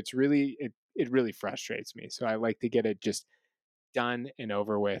clean. So it really frustrates me. So I like to get it just done and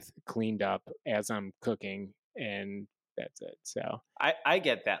over with, cleaned up as I'm cooking, and that's it. So I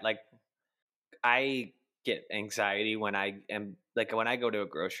get that. Like I get anxiety when I am like when I go to a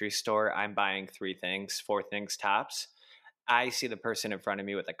grocery store, I'm buying 3 things, 4 things tops. I see the person in front of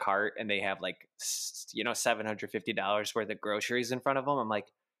me with a cart and they have like $750 worth of groceries in front of them. I'm like,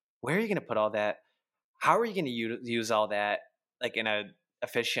 where are you going to put all that? How are you going to use all that like in a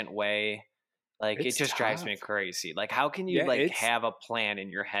efficient way? Like it it's just drives tough. me crazy. Like how can you have a plan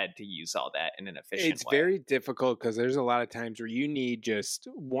in your head to use all that in an efficient It's way? very difficult because there's a lot of times where you need just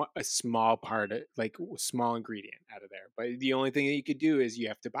a small part of like a small ingredient out of there. But the only thing that you could do is you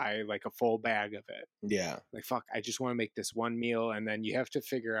have to buy like a full bag of it. Yeah. Like, fuck, I just want to make this one meal. And then you have to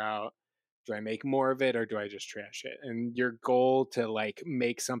figure out, do I make more of it or do I just trash it? And your goal to like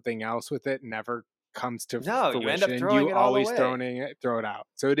make something else with it never comes to No, fruition. you end up throwing it all always away. throw it out.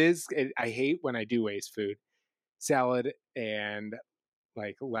 So I hate when I do waste food. Salad and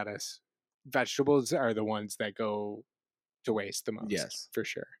like lettuce, vegetables are the ones that go to waste the most. Yes. For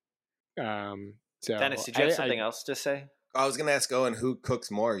sure. So Dennis, did you have something else to say? I was gonna ask Owen who cooks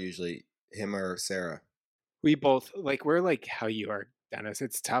more usually, him or Sarah. We both we're like how you are, Dennis.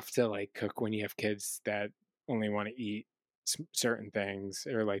 It's tough to like cook when you have kids that only want to eat certain things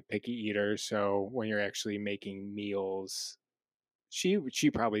or like picky eaters. So when you're actually making meals, she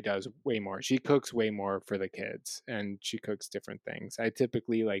probably does way more. She cooks way more for the kids and she cooks different things. I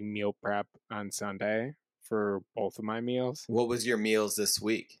typically like meal prep on Sunday for both of my meals. What was your meals this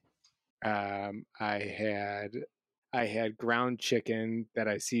week? I had ground chicken that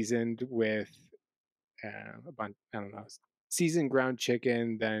I seasoned with a bunch. I don't know, seasoned ground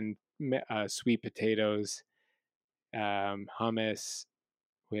chicken, then sweet potatoes, hummus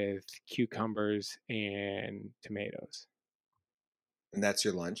with cucumbers and tomatoes. And that's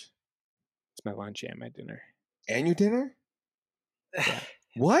your lunch? It's my lunch and my dinner. And your dinner? Yeah.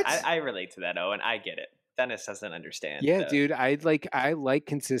 What? I relate to that, Owen. I get it. Dennis doesn't understand. Yeah, dude. I like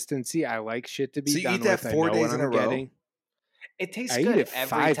consistency. I like shit to be So you done eat that with. 4 I know days what in I'm a row? getting. It tastes I good eat it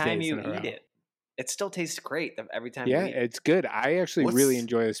every 5 time days you in a eat row. it. It still tastes great every time Yeah, you eat it. it's good. I actually really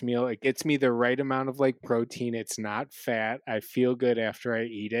enjoy this meal. It gets me the right amount of like protein. It's not fat. I feel good after I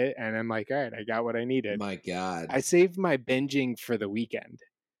eat it, and I'm like, all right, I got what I needed. My God. I save my binging for the weekend.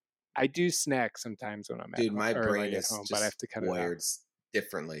 I do snack sometimes when I'm Dude, my brain at is home, just but I have to cut it out. wired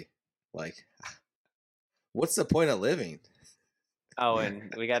differently. Like, what's the point of living? Oh,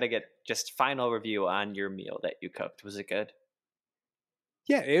 and we got to get just final review on your meal that you cooked. Was it good?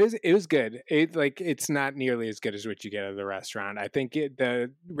 Yeah, it was good. It's not nearly as good as what you get at the restaurant. I think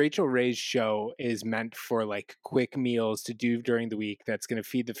the Rachel Ray's show is meant for like quick meals to do during the week that's going to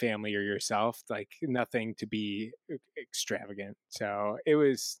feed the family or yourself, like nothing to be extravagant. So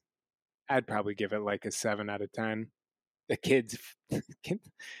I'd probably give it like a 7 out of 10. The kids,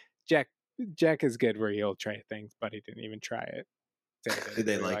 Jack is good where he'll try things, but he didn't even try it. Did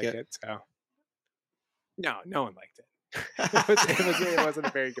they like it? So no one liked it. It wasn't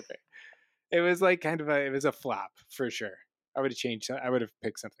a very good pick. It was like it was a flop for sure. I would have changed. I would have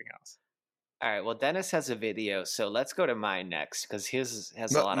picked something else. All right. Well, Dennis has a video, so let's go to mine next because his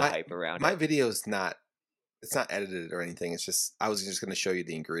has a lot of hype around my it. video's not. It's not edited or anything. It's just I was just going to show you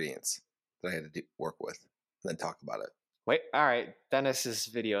the ingredients that I had to work with, and then talk about it. Wait. All right. Dennis's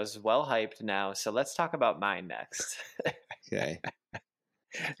video is well hyped now, so let's talk about mine next. Okay.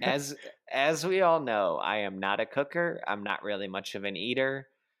 As we all know, I am not a cooker. I'm not really much of an eater.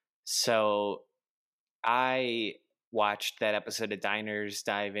 So I watched that episode of Diners,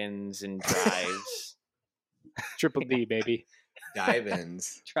 Dive-Ins, and Drives. Triple D, baby.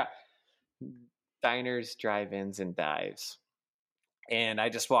 Dive-ins. Diners, Drive-Ins, and Dives. And I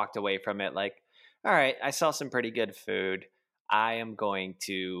just walked away from it like, all right, I saw some pretty good food. I am going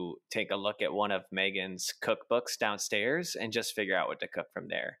to take a look at one of Megan's cookbooks downstairs and just figure out what to cook from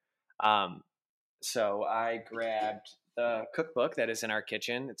there. So I grabbed the cookbook that is in our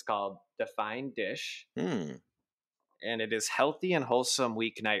kitchen. It's called Define Dish. And it is healthy and wholesome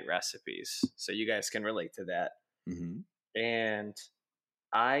weeknight recipes. So you guys can relate to that. Mm-hmm. And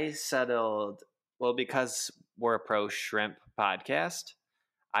I settled, well, because we're a pro shrimp podcast,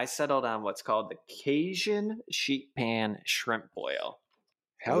 I settled on what's called the Cajun sheet pan shrimp boil.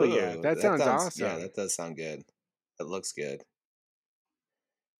 Hell yeah, Ooh, that sounds awesome. Yeah, that does sound good. That looks good.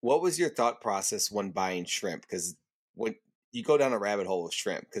 What was your thought process when buying shrimp? Because when you go down a rabbit hole with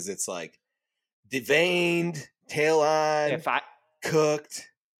shrimp, because it's like deveined, tail on, cooked.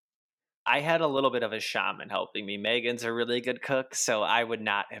 I had a little bit of a shaman helping me. Megan's a really good cook, so I would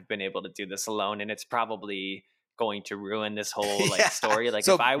not have been able to do this alone, and it's probably going to ruin this whole story. Like,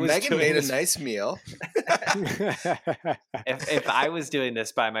 so if I was Megan doing made this, a nice meal. if I was doing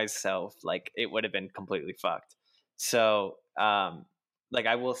this by myself, like, it would have been completely fucked. So, like,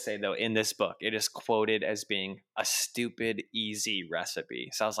 I will say though, in this book, it is quoted as being a stupid, easy recipe.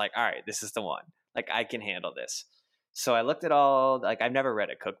 So I was like, all right, this is the one. Like, I can handle this. So I looked at all, like, I've never read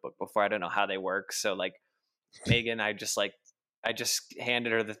a cookbook before. I don't know how they work. So, like, Megan, I just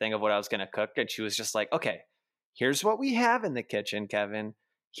handed her the thing of what I was going to cook. And she was just like, okay, here's what we have in the kitchen, Kevin.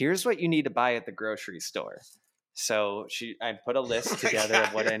 Here's what you need to buy at the grocery store. So I put a list together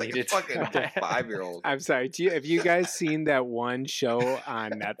of what I needed to buy. 5-year-old. I'm sorry. Have you guys seen that one show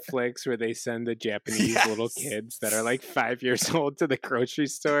on Netflix where they send the Japanese little kids that are like 5 years old to the grocery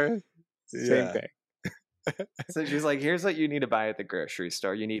store? Same thing. So she's like, here's what you need to buy at the grocery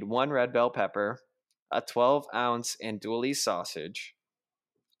store. You need 1 red bell pepper, a 12-ounce andouille sausage.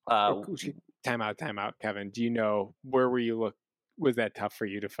 Time out, Kevin. Do you know, where were you was that tough for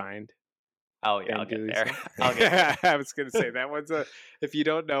you to find? Oh yeah, I'll get there. I was going to say that one's if you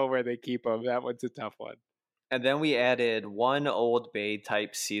don't know where they keep them, that one's a tough one. And then we added 1 Old Bay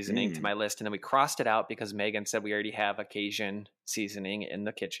type seasoning to my list, and then we crossed it out because Megan said we already have a Cajun seasoning in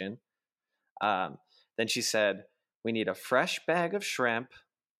the kitchen. Then she said we need a fresh bag of shrimp,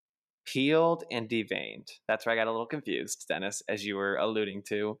 peeled and deveined. That's where I got a little confused, Dennis, as you were alluding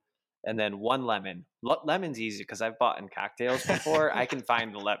to. And then 1 lemon. Lemon's easy because I've bought in cocktails before. I can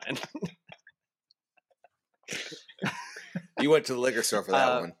find the lemon. You went to the liquor store for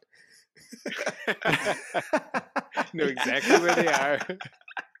that one. Know exactly where they are.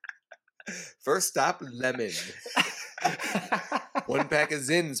 First stop, lemon. 1 pack of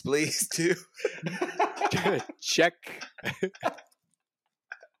Zins, please, too. Check.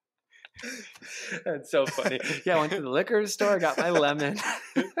 That's so funny. Yeah, I went to the liquor store, got my lemon.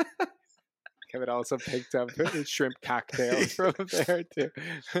 Kevin also picked up shrimp cocktails from there too.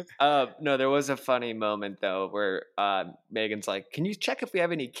 No, there was a funny moment though where Megan's like, "Can you check if we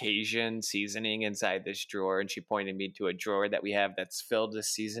have any Cajun seasoning inside this drawer?" And she pointed me to a drawer that we have that's filled with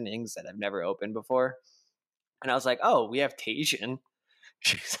seasonings that I've never opened before. And I was like, "Oh, we have Tajin."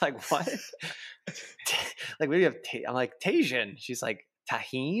 She's like, "What?" Like, we have. I'm like, "Tajin." She's like,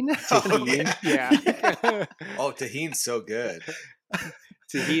 "Tahine." Tahine, yeah. Oh, tahine's so good.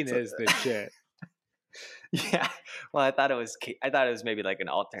 Tahine is the shit. Yeah. Well, I thought it was maybe like an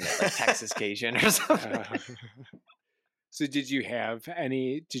alternate, like Texas Cajun or something. So did you have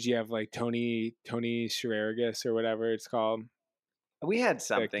like Tony Sherrigus or whatever it's called? We had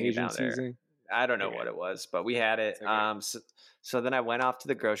something down there. Seasoning? I don't know what it was, but we had it. Okay. So then I went off to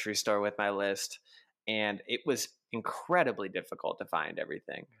the grocery store with my list, and it was incredibly difficult to find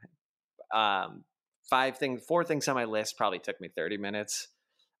everything. 4 things on my list probably took me 30 minutes.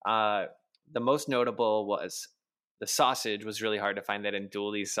 The most notable was the sausage was really hard to find, that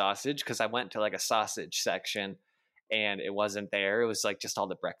andouille sausage, because I went to like a sausage section and it wasn't there. It was like just all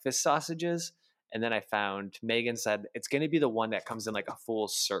the breakfast sausages. And then I found, Megan said it's going to be the one that comes in like a full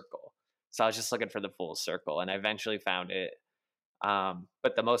circle. So I was just looking for the full circle, and I eventually found it.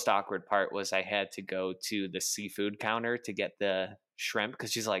 But the most awkward part was I had to go to the seafood counter to get the shrimp,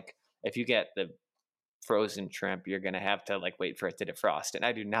 because she's like, if you get the frozen shrimp, you're going to have to like wait for it to defrost. And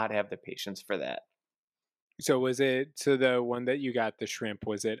I do not have the patience for that. So the one that you got, the shrimp,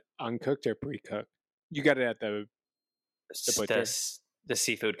 was it uncooked or pre-cooked? You got it at the butcher? The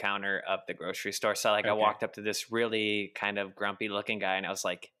seafood counter of the grocery store. So like, okay. I walked up to this really kind of grumpy looking guy and I was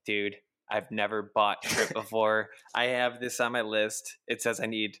like, dude, I've never bought shrimp before. I have this on my list. It says I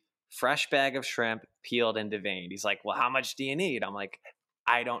need fresh bag of shrimp, peeled and deveined. He's like, well, how much do you need? I'm like,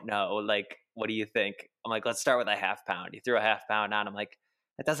 I don't know. Like, what do you think? I'm like, let's start with a half pound. He threw a half pound on. I'm like,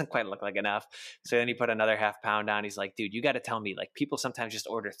 that doesn't quite look like enough. So then he put another half pound on. He's like, dude, you got to tell me, like, people sometimes just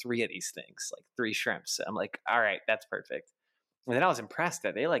order 3 of these things, like 3 shrimps. I'm like, all right, that's perfect. And then I was impressed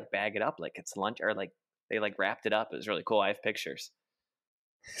that they like bag it up like it's lunch, or like they like wrapped it up. It was really cool. I have pictures.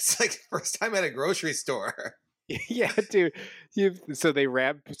 It's like first time at a grocery store. Yeah, dude. So they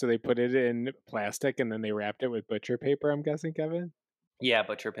put it in plastic and then they wrapped it with butcher paper, I'm guessing, Kevin? Yeah,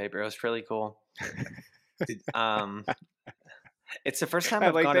 butcher paper. It was really cool. It's the first time I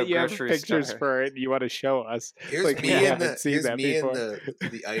I've like gone to that a you have grocery pictures store. for it. And you want to show us. Here's Like, we me and haven't seen here's that me before.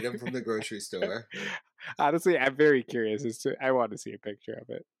 and the item from the grocery store. Honestly, I'm very curious as to. I want to see a picture of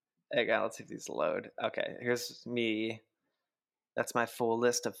it. Hang on, let's see if these load. Okay, here's me. That's my full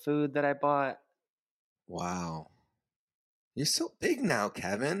list of food that I bought. Wow. You're so big now,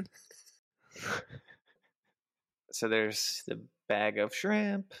 Kevin. So there's the bag of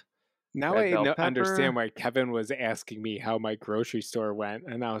shrimp. Now Red I bell understand pepper. why Kevin was asking me how my grocery store went,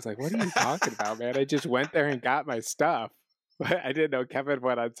 and I was like, "What are you talking about, man? I just went there and got my stuff." But I didn't know Kevin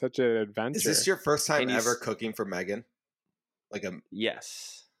went on such an adventure. Is this your first time Can you ever s- cooking for Megan? Like a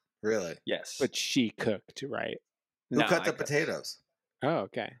Yes. really? Yes. But she cooked, right? Who No, cut I the cooked. potatoes? Oh,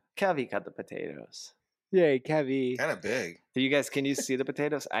 okay. Kevy cut the potatoes. Yay, Kevy. Kind of big. Do you guys, can you see the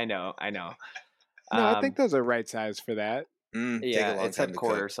potatoes? I know. No, I think those are right size for that. Take a Yeah, long it's time at to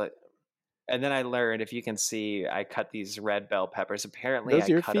quarters. Like, and then I learned, if you can see, I cut these red bell peppers. Apparently, Those I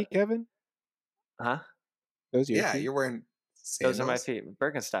your cut. feet, Kevin? Huh? Those your Yeah, feet? you're wearing sandals. Those are my feet.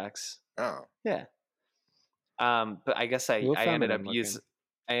 Birkenstocks. Oh, Yeah. But I guess A I little ended up feminine using. looking.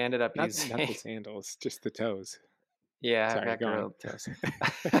 I ended up Not using. the sandals, just the toes. Yeah, I've Sorry, got go on. girl toes.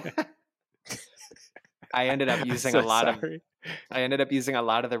 I ended up using So a lot of. sorry. I ended up using a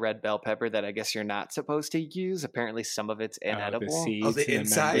lot of the red bell pepper that I guess you're not supposed to use. Apparently, some of it's The inedible. seeds the and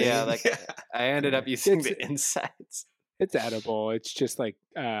inside? members. Yeah, like Yeah. I ended up using It's- the insides. It's edible. It's just like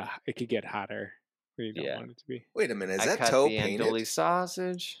it could get hotter when you don't Yeah. want it to be. Wait a minute, is I that cut toe the painted? andouille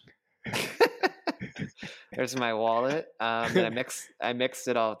sausage. There's my wallet. Then I mixed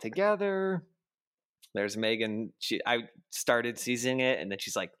it all together. There's Megan. I started seasoning it, and then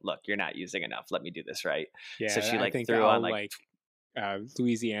she's like, "Look, you're not using enough. Let me do this right." Yeah, So she I like think threw all on like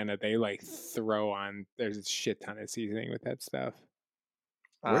Louisiana, they like throw on. There's a shit ton of seasoning with that stuff.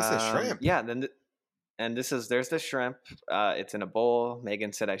 Where's the shrimp? Yeah, then and there's the shrimp. It's in a bowl.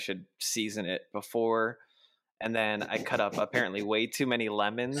 Megan said I should season it before, and then I cut up apparently way too many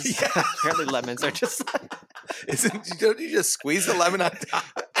lemons. Yeah. Apparently, lemons are just. Don't you just squeeze the lemon on top?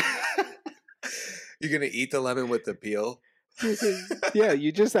 You're gonna eat the lemon with the peel? Yeah,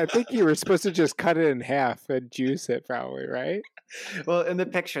 I think you were supposed to just cut it in half and juice it, probably, right? Well, in the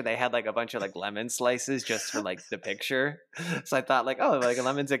picture, they had like a bunch of like lemon slices just for like the picture. So I thought like, oh, like a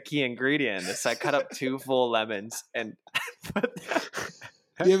lemon's a key ingredient. So I cut up 2 full lemons and put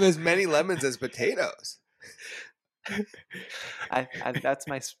You have as many lemons as potatoes. I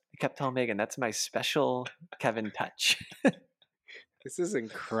kept telling Megan, that's my special Kevin touch. This is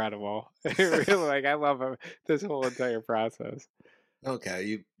incredible. Really, like I love this whole entire process. Okay,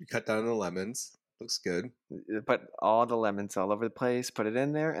 you cut down the lemons. Looks good. Put all the lemons all over the place, put it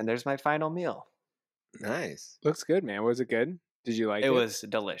in there, and there's my final meal. Nice. Looks good, man. Was it good? Did you like it? It was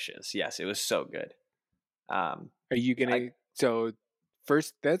delicious. Yes, it was so good. Are you gonna? So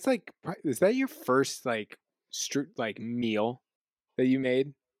first, that's like, is that your first like meal that you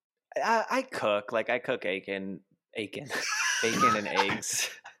made? I cook bacon and eggs.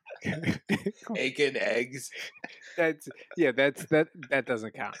 Egg and eggs. That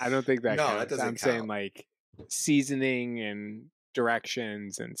doesn't count. I don't think that No, counts. that doesn't I'm saying count. like seasoning and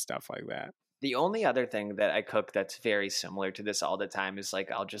directions and stuff like that. The only other thing that I cook that's very similar to this all the time is like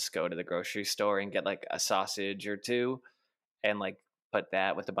I'll just go to the grocery store and get like a sausage or two and like put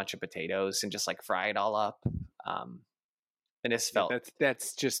that with a bunch of potatoes and just like fry it all up. And this felt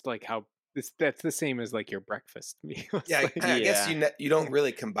That's just like how that's the same as like your breakfast meal. Yeah, Like, I guess you don't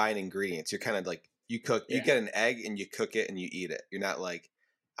really combine ingredients. You're kind of like you Yeah. get an egg and you cook it and you eat it. You're not like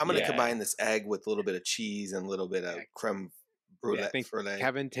I'm going to Yeah. combine this egg with a little bit of cheese and a little bit of creme brulee. I think brulee.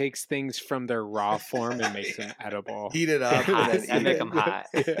 Kevin takes things from their raw form and makes them edible. Heat it up and hot. then I eat make it. them hot.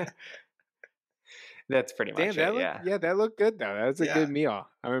 Yeah. That's pretty much Damn, it. that looked good though. That was a Yeah. good meal.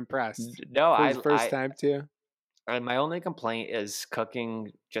 I'm impressed. No, For the first time too. And my only complaint is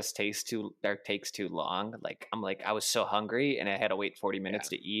cooking just takes too long. Like I was so hungry and I had to wait 40 minutes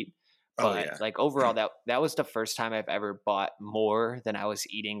to eat. Oh, But yeah. like overall, that was the first time I've ever bought more than I was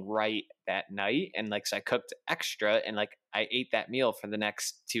eating right that night. And like so I cooked extra and like I ate that meal for the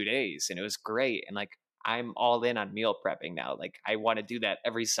next 2 days and it was great. And like I'm all in on meal prepping now. Like I want to do that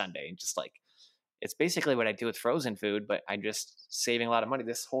every Sunday and just like it's basically what I do with frozen food, but I'm just saving a lot of money.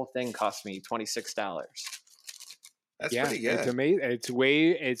 This whole thing cost me $26. That's pretty good. It's amazing.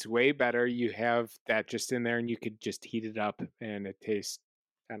 It's way better. You have that just in there, and you could just heat it up, and it tastes.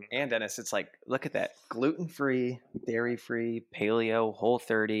 I don't know. And Dennis, it's like, look at that. Gluten-free, dairy-free, paleo,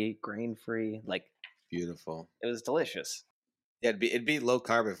 Whole30, grain-free. Like, Beautiful. it was delicious. Yeah, it'd be low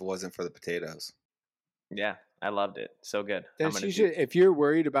carb if it wasn't for the potatoes. Yeah, I loved it. So good. If you're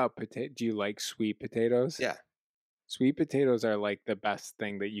worried about potato, do you like sweet potatoes? Yeah. Sweet potatoes are like the best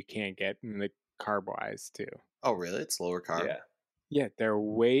thing that you can get in the carb wise too. Oh, really? It's lower carb. Yeah. Yeah, they're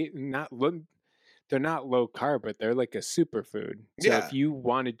they're not low carb, but they're like a superfood. So Yeah. if you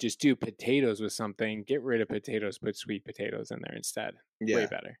want to just do potatoes with something, get rid of potatoes, put sweet potatoes in there instead. Yeah. Way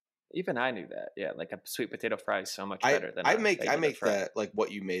better. Even I knew that. Yeah, like a sweet potato fry is so much I better than I a make regular fry. that like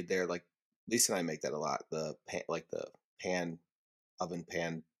what you made there. Like Lisa and I make that a lot. The oven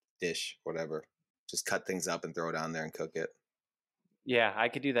pan dish, whatever. Just cut things up and throw it on there and cook it. Yeah, I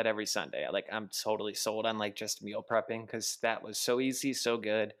could do that every Sunday. Like I'm totally sold on like just meal prepping because that was so easy, so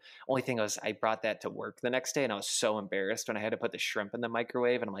good. Only thing was I brought that to work the next day and I was so embarrassed when I had to put the shrimp in the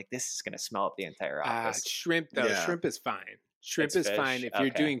microwave and I'm like, this is gonna smell up the entire office. Shrimp though, Yeah. shrimp is fine. Shrimp It's is fine. fish? If you're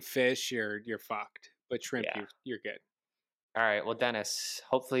Okay. doing fish, you're fucked. But shrimp, Yeah. you're good. All right. Well, Dennis,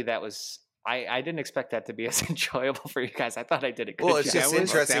 hopefully that was. I didn't expect that to be as enjoyable for you guys. I thought I did a good Well, it's job. just That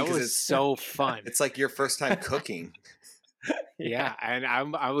interesting That 'cause was it's- so fun. It's like your first time cooking. Yeah, and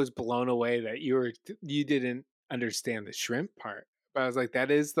I was blown away that you didn't understand the shrimp part. But I was like,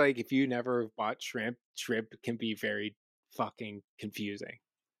 that is like if you never bought shrimp can be very fucking confusing.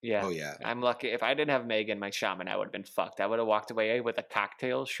 Yeah. Oh yeah. I'm lucky. If I didn't have Megan, my shaman, I would have been fucked. I would have walked away with a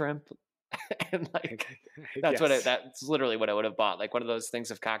cocktail shrimp, and like that's Yes. that's literally what I would have bought. Like one of those things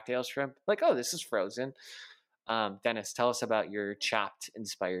of cocktail shrimp. Like, oh, this is frozen. Dennis, tell us about your Chopped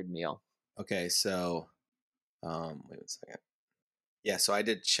inspired meal. Okay, so wait a second. Yeah, so I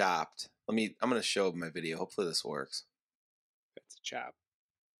did Chopped. I'm gonna show my video. Hopefully this works. That's a chop.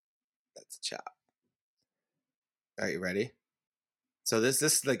 That's Chopped. All right, you ready? So this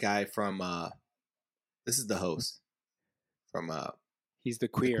is the guy from this is the host from He's the The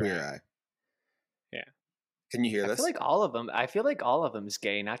queer. Queer Eye. Eye. Yeah. Can you hear I this? feel like all of them. I feel like all of them is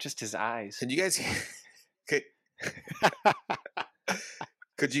gay, not just his eyes. Can you guys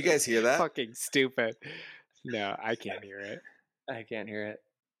could you guys hear that? Fucking stupid. No, I can't hear it. I can't hear it.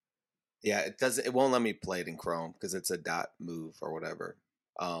 Yeah, it won't let me play it in Chrome because it's a .move or whatever.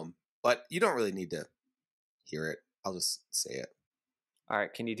 But you don't really need to hear it. I'll just say it. All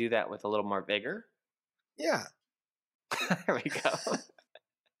right, can you do that with a little more vigor? Yeah. There we go.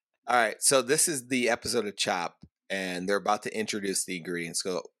 All right, so this is the episode of Chop, and they're about to introduce the ingredients.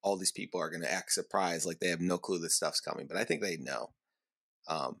 So all these people are going to act surprised, like they have no clue this stuff's coming, but I think they know.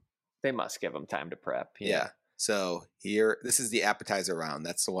 They must give them time to prep. Yeah. So this is the appetizer round.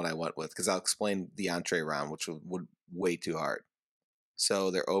 That's the one I went with because I'll explain the entree round, which would way too hard. So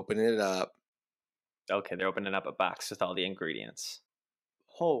they're opening it up. Okay, they're opening up a box with all the ingredients.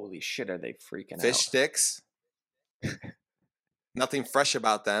 Holy shit, are they freaking Fish out? sticks. Nothing fresh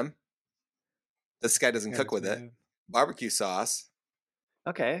about them. This guy doesn't cook with it. Barbecue sauce.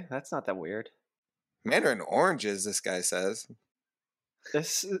 Okay, that's not that weird. Mandarin oranges, this guy says.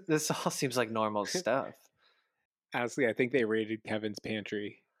 This all seems like normal stuff. Honestly, I think they raided Kevin's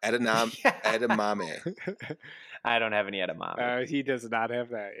pantry. Edamame. I don't have any edamame. He does not have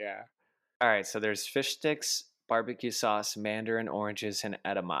that, yeah. All right, so there's fish sticks, barbecue sauce, mandarin oranges, and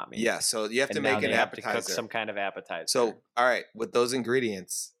edamame. Yeah, so you have to And make now an they have to appetizer. cook some kind of appetizer. So, all right, with those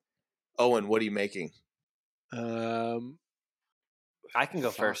ingredients, Owen, what are you making? I can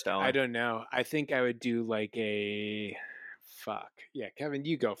go first, Owen. I don't know. I think I would do like a Yeah, Kevin,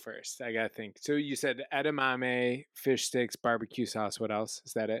 you go first. I gotta think. So you said edamame, fish sticks, barbecue sauce. What else?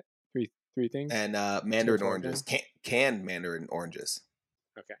 Is that it? Three things? And mandarin four oranges. Canned mandarin oranges.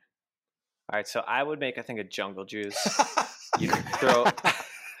 Okay. All right, so I would make, I think, a jungle juice. You could throw.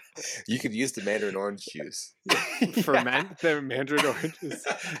 You could use the mandarin orange juice. Ferment the mandarin oranges.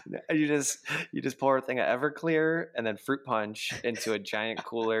 You just pour a thing of Everclear and then fruit punch into a giant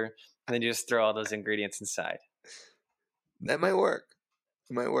cooler, and then you just throw all those ingredients inside. That might work.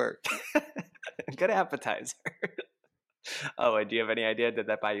 It might work. Good appetizer. Oh, and do you have any idea? Did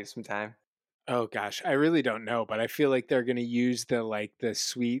that buy you some time? Oh gosh, I really don't know, but I feel like they're gonna use the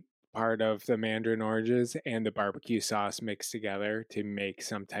sweet part of the mandarin oranges and the barbecue sauce mixed together to make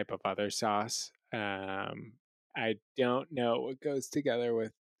some type of other sauce. I don't know what goes together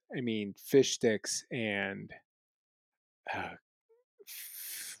with. I mean, fish sticks and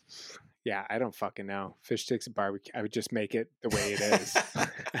yeah, I don't fucking know. Fish sticks and barbecue. I would just make it the way it is.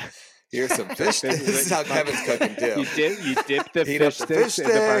 Here's some fish. This is how Kevin's cooking too. You dip the Heat fish up the fish sticks in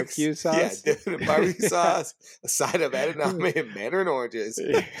the barbecue sauce. Yeah, dip it in barbecue sauce. A side of edamame and mandarin oranges.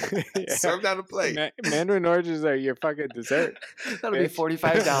 Yeah. Served on a plate. Mandarin oranges are your fucking dessert. That'll be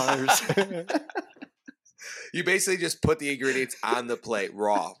 $45. You basically just put the ingredients on the plate,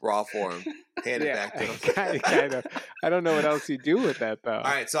 raw form. Hand it back to them. kind of. I don't know what else you do with that though. All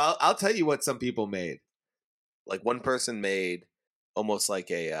right, so I'll tell you what some people made. Like one person made almost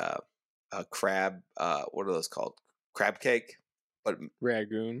like a crab. What are those called? crab cake, but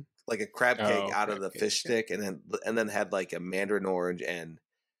Ragoon. like a crab cake out of crab the cake, fish yeah. stick, and then had like a mandarin orange and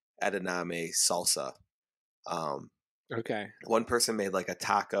edamame salsa. Okay. One person made like a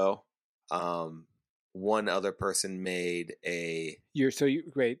taco. One other person made a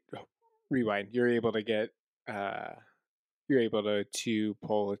Rewind. You're able to get you're able to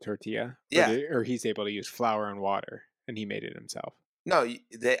pull a tortilla. Yeah. Or he's able to use flour and water, and he made it himself. no.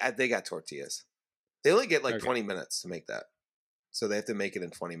 They got tortillas. They only get like Okay. 20 minutes to make that, so they have to make it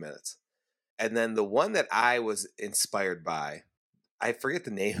in 20 minutes. And then the one that I was inspired by, I forget the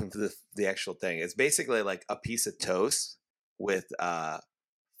name of the actual thing. It's basically like a piece of toast with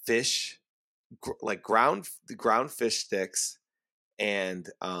fish, like ground fish sticks and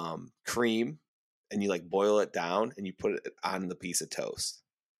cream, and you like boil it down and you put it on the piece of toast.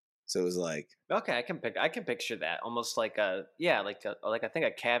 So it was like, Okay, I can picture that almost like like I think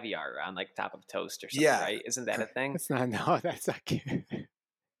a caviar on like top of toast or something, Yeah. right? Isn't that a thing? That's not cute. Don't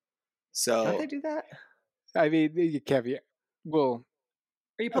so they do that? I mean, you caviar. Well,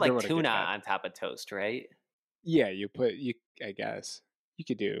 Or you I put don't like wanna get tuna that. on top of toast, right? yeah, I guess you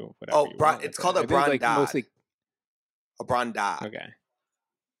could do whatever you want. it's with called it. a I think, brandade. mostly. A brandade. Okay.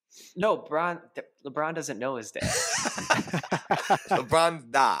 No, LeBron doesn't know his dad. A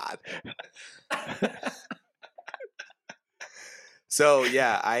brandade. So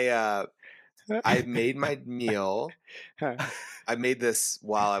yeah, I made my meal. I made this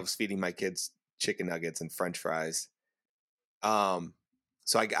while I was feeding my kids chicken nuggets and French fries.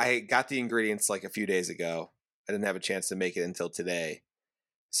 So I got the ingredients like a few days ago. I didn't have a chance to make it until today.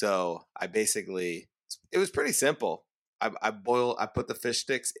 So it was pretty simple. I put the fish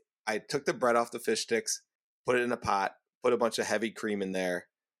sticks. I took the bread off the fish sticks, put it in a pot, put a bunch of heavy cream in there,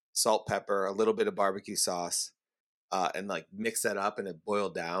 salt, pepper, a little bit of barbecue sauce, and like mix that up, and it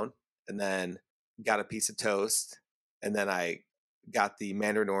boiled down. And then got a piece of toast, and then I got the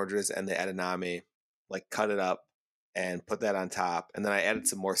mandarin oranges and the edamame, like cut it up and put that on top. And then I added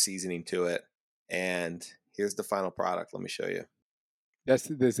some more seasoning to it. And here's the final product. Let me show you.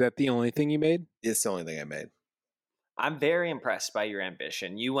 Is that the only thing you made? It's the only thing I made. I'm very impressed by your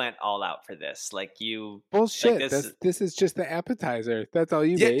ambition. You went all out for this. Like you Bullshit. Like This is just the appetizer. That's all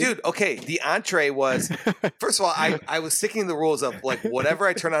you Yeah, made. dude. Okay. The entree was, first of all, I was sticking to the rules of like whatever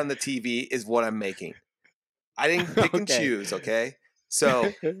I turn on the TV is what I'm making. I didn't pick and Okay. choose. Okay.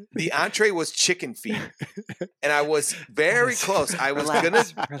 So the entree was chicken feet, and I was very close. I was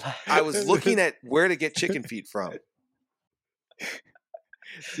I was looking at where to get chicken feet from.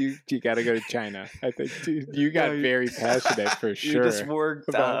 you got to go to China. I think you got very passionate for sure. You just worked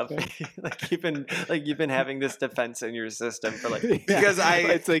about up. that. you've been having this defense in your system for like Because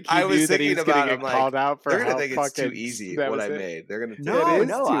it's like I was knew that he thinking was gonna about, get I'm like, called out for they're gonna how think it's too fucking- easy that what was I it. made. They're gonna no, It is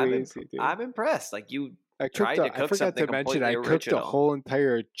no, too I'm easy, dude. I'm impressed. Like you I tried to cook forgot something to mention I completely cooked a original. whole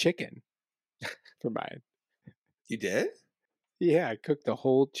entire chicken for mine. You did? Yeah, I cooked the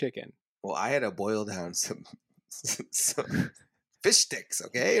whole chicken. Well, I had to boil down some fish sticks,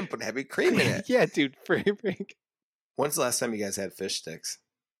 okay, and put heavy cream in it. Yeah, dude. When's the last time you guys had fish sticks?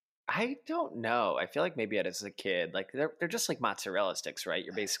 I don't know. I feel like maybe as a kid, like they're just like mozzarella sticks, right?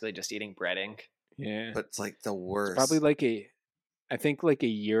 You're basically just eating breading. Yeah, But it's like the worst. probably like I think like a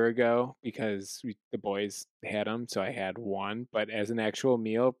year ago because the boys had them, so I had one. But as an actual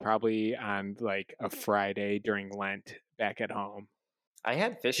meal, probably on like a Friday during Lent back at home. I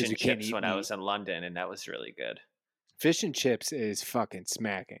had fish 'Cause and you can't chips eat when I meat. was in London, and that was really good. Fish and chips is fucking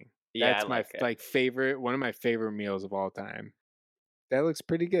smacking. Yeah, That's I my like it. favorite, one of my favorite meals of all time. That looks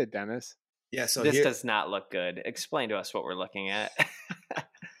pretty good, Dennis. Yeah, so This here, does not look good. Explain to us what we're looking at.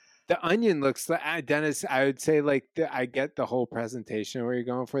 The onion looks like Dennis. I would say like I get the whole presentation where you're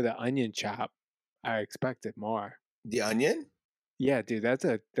going for the onion chop. I expected more. the onion. Yeah, dude, that's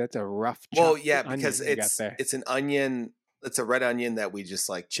a rough. Well, chopped yeah, onion because you got it's there. it's an onion. It's a red onion that we just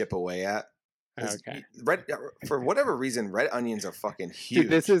like chip away at. 'Cause Okay. Red, for whatever reason, red onions are fucking huge.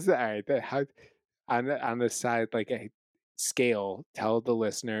 Dude, this is all right. How on the side, like a scale, tell the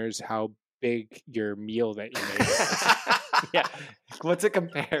listeners how big your meal that you made is. Yeah. What's it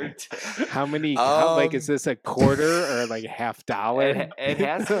compared to? How many? Like, is Um, this a quarter or like $50? It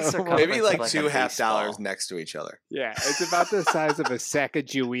has the circumference maybe of like like a two $50 baseball. next to each other. Yeah, it's about the size of a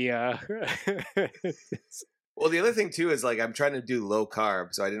Sacagawea. Well, the other thing too is like I'm trying to do low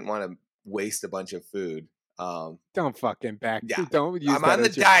carb, so I didn't want to waste a bunch of food. Don't fucking back. Yeah. Don't use I'm that on the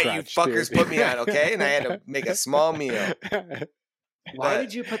as your diet, crutch, you fuckers dude. put me on, okay? And I had to make a small meal. Why But-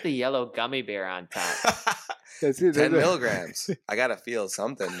 did you put the yellow gummy bear on top? 10 10 milligrams. I gotta feel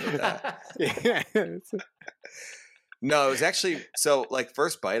something with that. Yeah, No, it was actually so like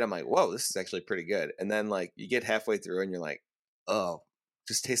first bite, I'm like, whoa, this is actually pretty good. And then like you get halfway through and you're like, oh,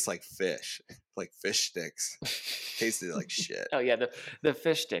 just tastes like fish, like fish sticks. Tasted like shit. Oh yeah, the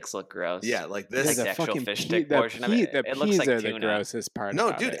fish sticks look gross. Yeah, like Like this. the actual fish stick portion of it. The It looks peas like are the tuna. grossest part. No,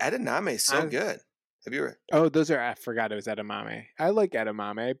 about dude, it. edamame is so good. Have you ever? Oh, those are. I forgot it was edamame. I like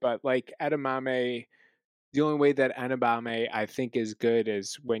edamame, but like edamame, the only way that edamame I think is good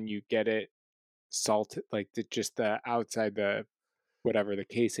is when you get it salted, like just the outside, the whatever the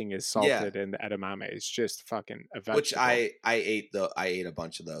casing is salted, and the edamame is just fucking a vegetable. Which I ate a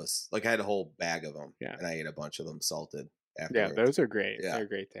bunch of those. Like I had a whole bag of them. Yeah. And I ate a bunch of them salted. Yeah, Afterwards. those are great. Yeah. They're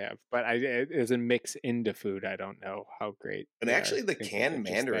great to have. But as a mix into food, I don't know how great. And actually, the canned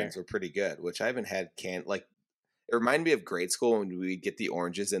mandarins were pretty good, which I haven't had canned. Like, it reminded me of grade school when we get the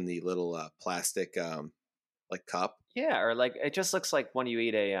oranges in the little plastic like cup. Yeah, or like it just looks like when you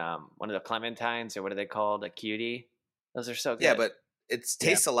eat a one of the clementines, or what are they called, a cutie. Those are so good. Yeah, but it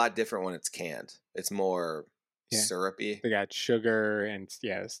tastes a lot different when it's canned. It's more syrupy. They got sugar and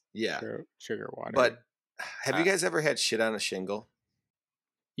sugar water. But have you guys ever had shit on a shingle?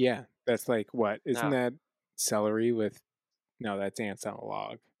 Yeah, that's like what? Isn't No. that celery with? No, that's ants on a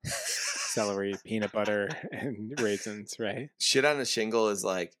log. Celery, peanut butter, and raisins, right? Shit on a shingle is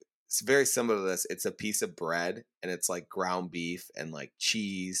like, it's very similar to this. It's a piece of bread and it's like ground beef and like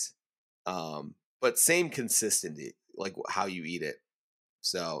cheese, but same consistency, like how you eat it.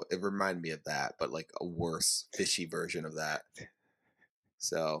 So it reminded me of that, but like a worse fishy version of that.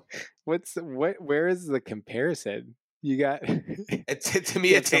 So where is the comparison? You got to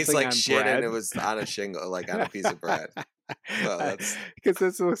me it tastes like shit bread? And it was on a shingle, like on a piece of bread. Well, that's because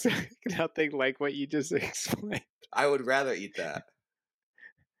this looks like nothing like what you just explained. I would rather eat that.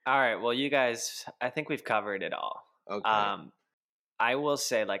 All right, well, you guys, I think we've covered it all. Okay. I will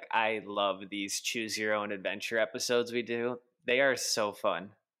say, like, I love these choose your own adventure episodes we do. They are so fun.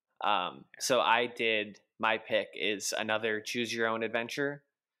 So my pick is another choose your own adventure.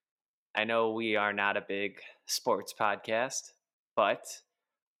 I know we are not a big sports podcast, but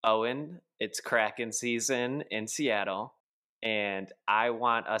Owen, it's Kraken season in Seattle, and I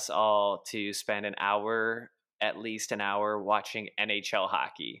want us all to spend at least an hour watching NHL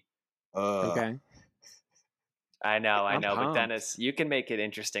hockey. Okay. I know, pumped. but Dennis, you can make it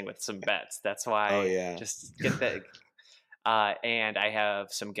interesting with some bets. That's why just get that. And I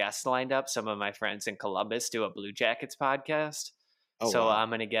have some guests lined up. Some of my friends in Columbus do a Blue Jackets podcast. So I'm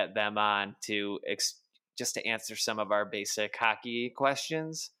going to get them on to just to answer some of our basic hockey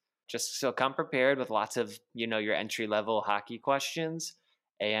questions. Just so come prepared with lots of, your entry level hockey questions,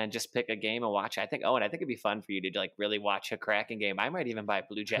 and just pick a game and watch. I think it'd be fun for you to like really watch a Kraken game. I might even buy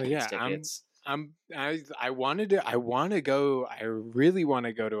Blue Jackets tickets. I really want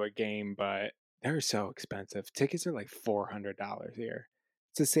to go to a game, but they're so expensive. Tickets are like $400 here.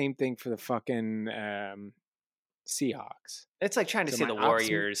 It's the same thing for the fucking Seahawks. It's like trying to see the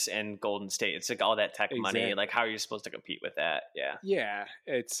Warriors and Golden State. It's like all that tech money. Like, how are you supposed to compete with that? Yeah. Yeah,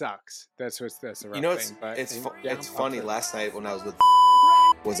 it sucks. That's the rough thing. But it's funny. Last night when I was with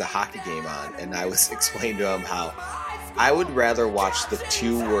was a hockey game on, and I was explaining to him how I would rather watch the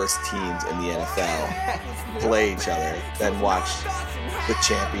two worst teams in the NFL play each other than watch the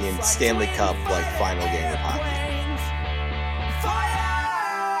champion Stanley Cup like final game of hockey.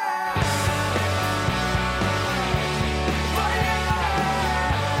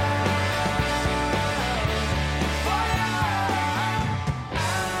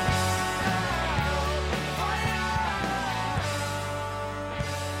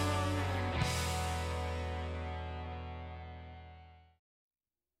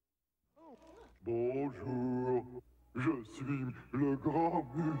 Bonjour, je suis le grand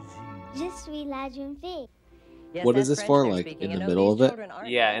musique. Je suis la jeune fille. Yes, What is that's this for, French they're like, speaking, in the and no, middle these of it? children aren't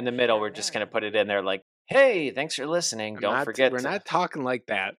Yeah, going in the to middle, learn we're just that. going to put it in there like, hey, thanks for listening. Don't forget. We're not talking like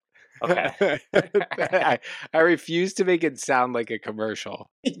that. Okay. I refuse to make it sound like a commercial.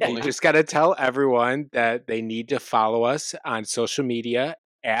 Yeah. You just got to tell everyone that they need to follow us on social media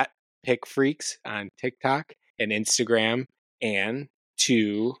at Pick Freaks on TikTok and Instagram, and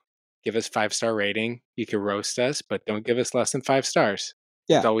to give us 5-star rating. You can roast us, but don't give us less than 5 stars.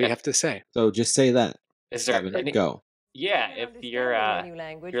 Yeah. That's all we have to say. So just say that. Is there 7, any? go. Yeah, if you're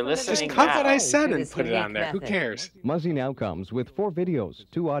you're listening Just cut what I now. said to and this put it on unique there. Who method. cares? Muzzy now comes with 4 videos,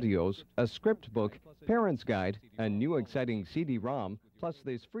 2 audios, a script book, parent's guide, a new exciting CD-ROM, plus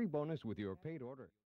this free bonus with your paid order.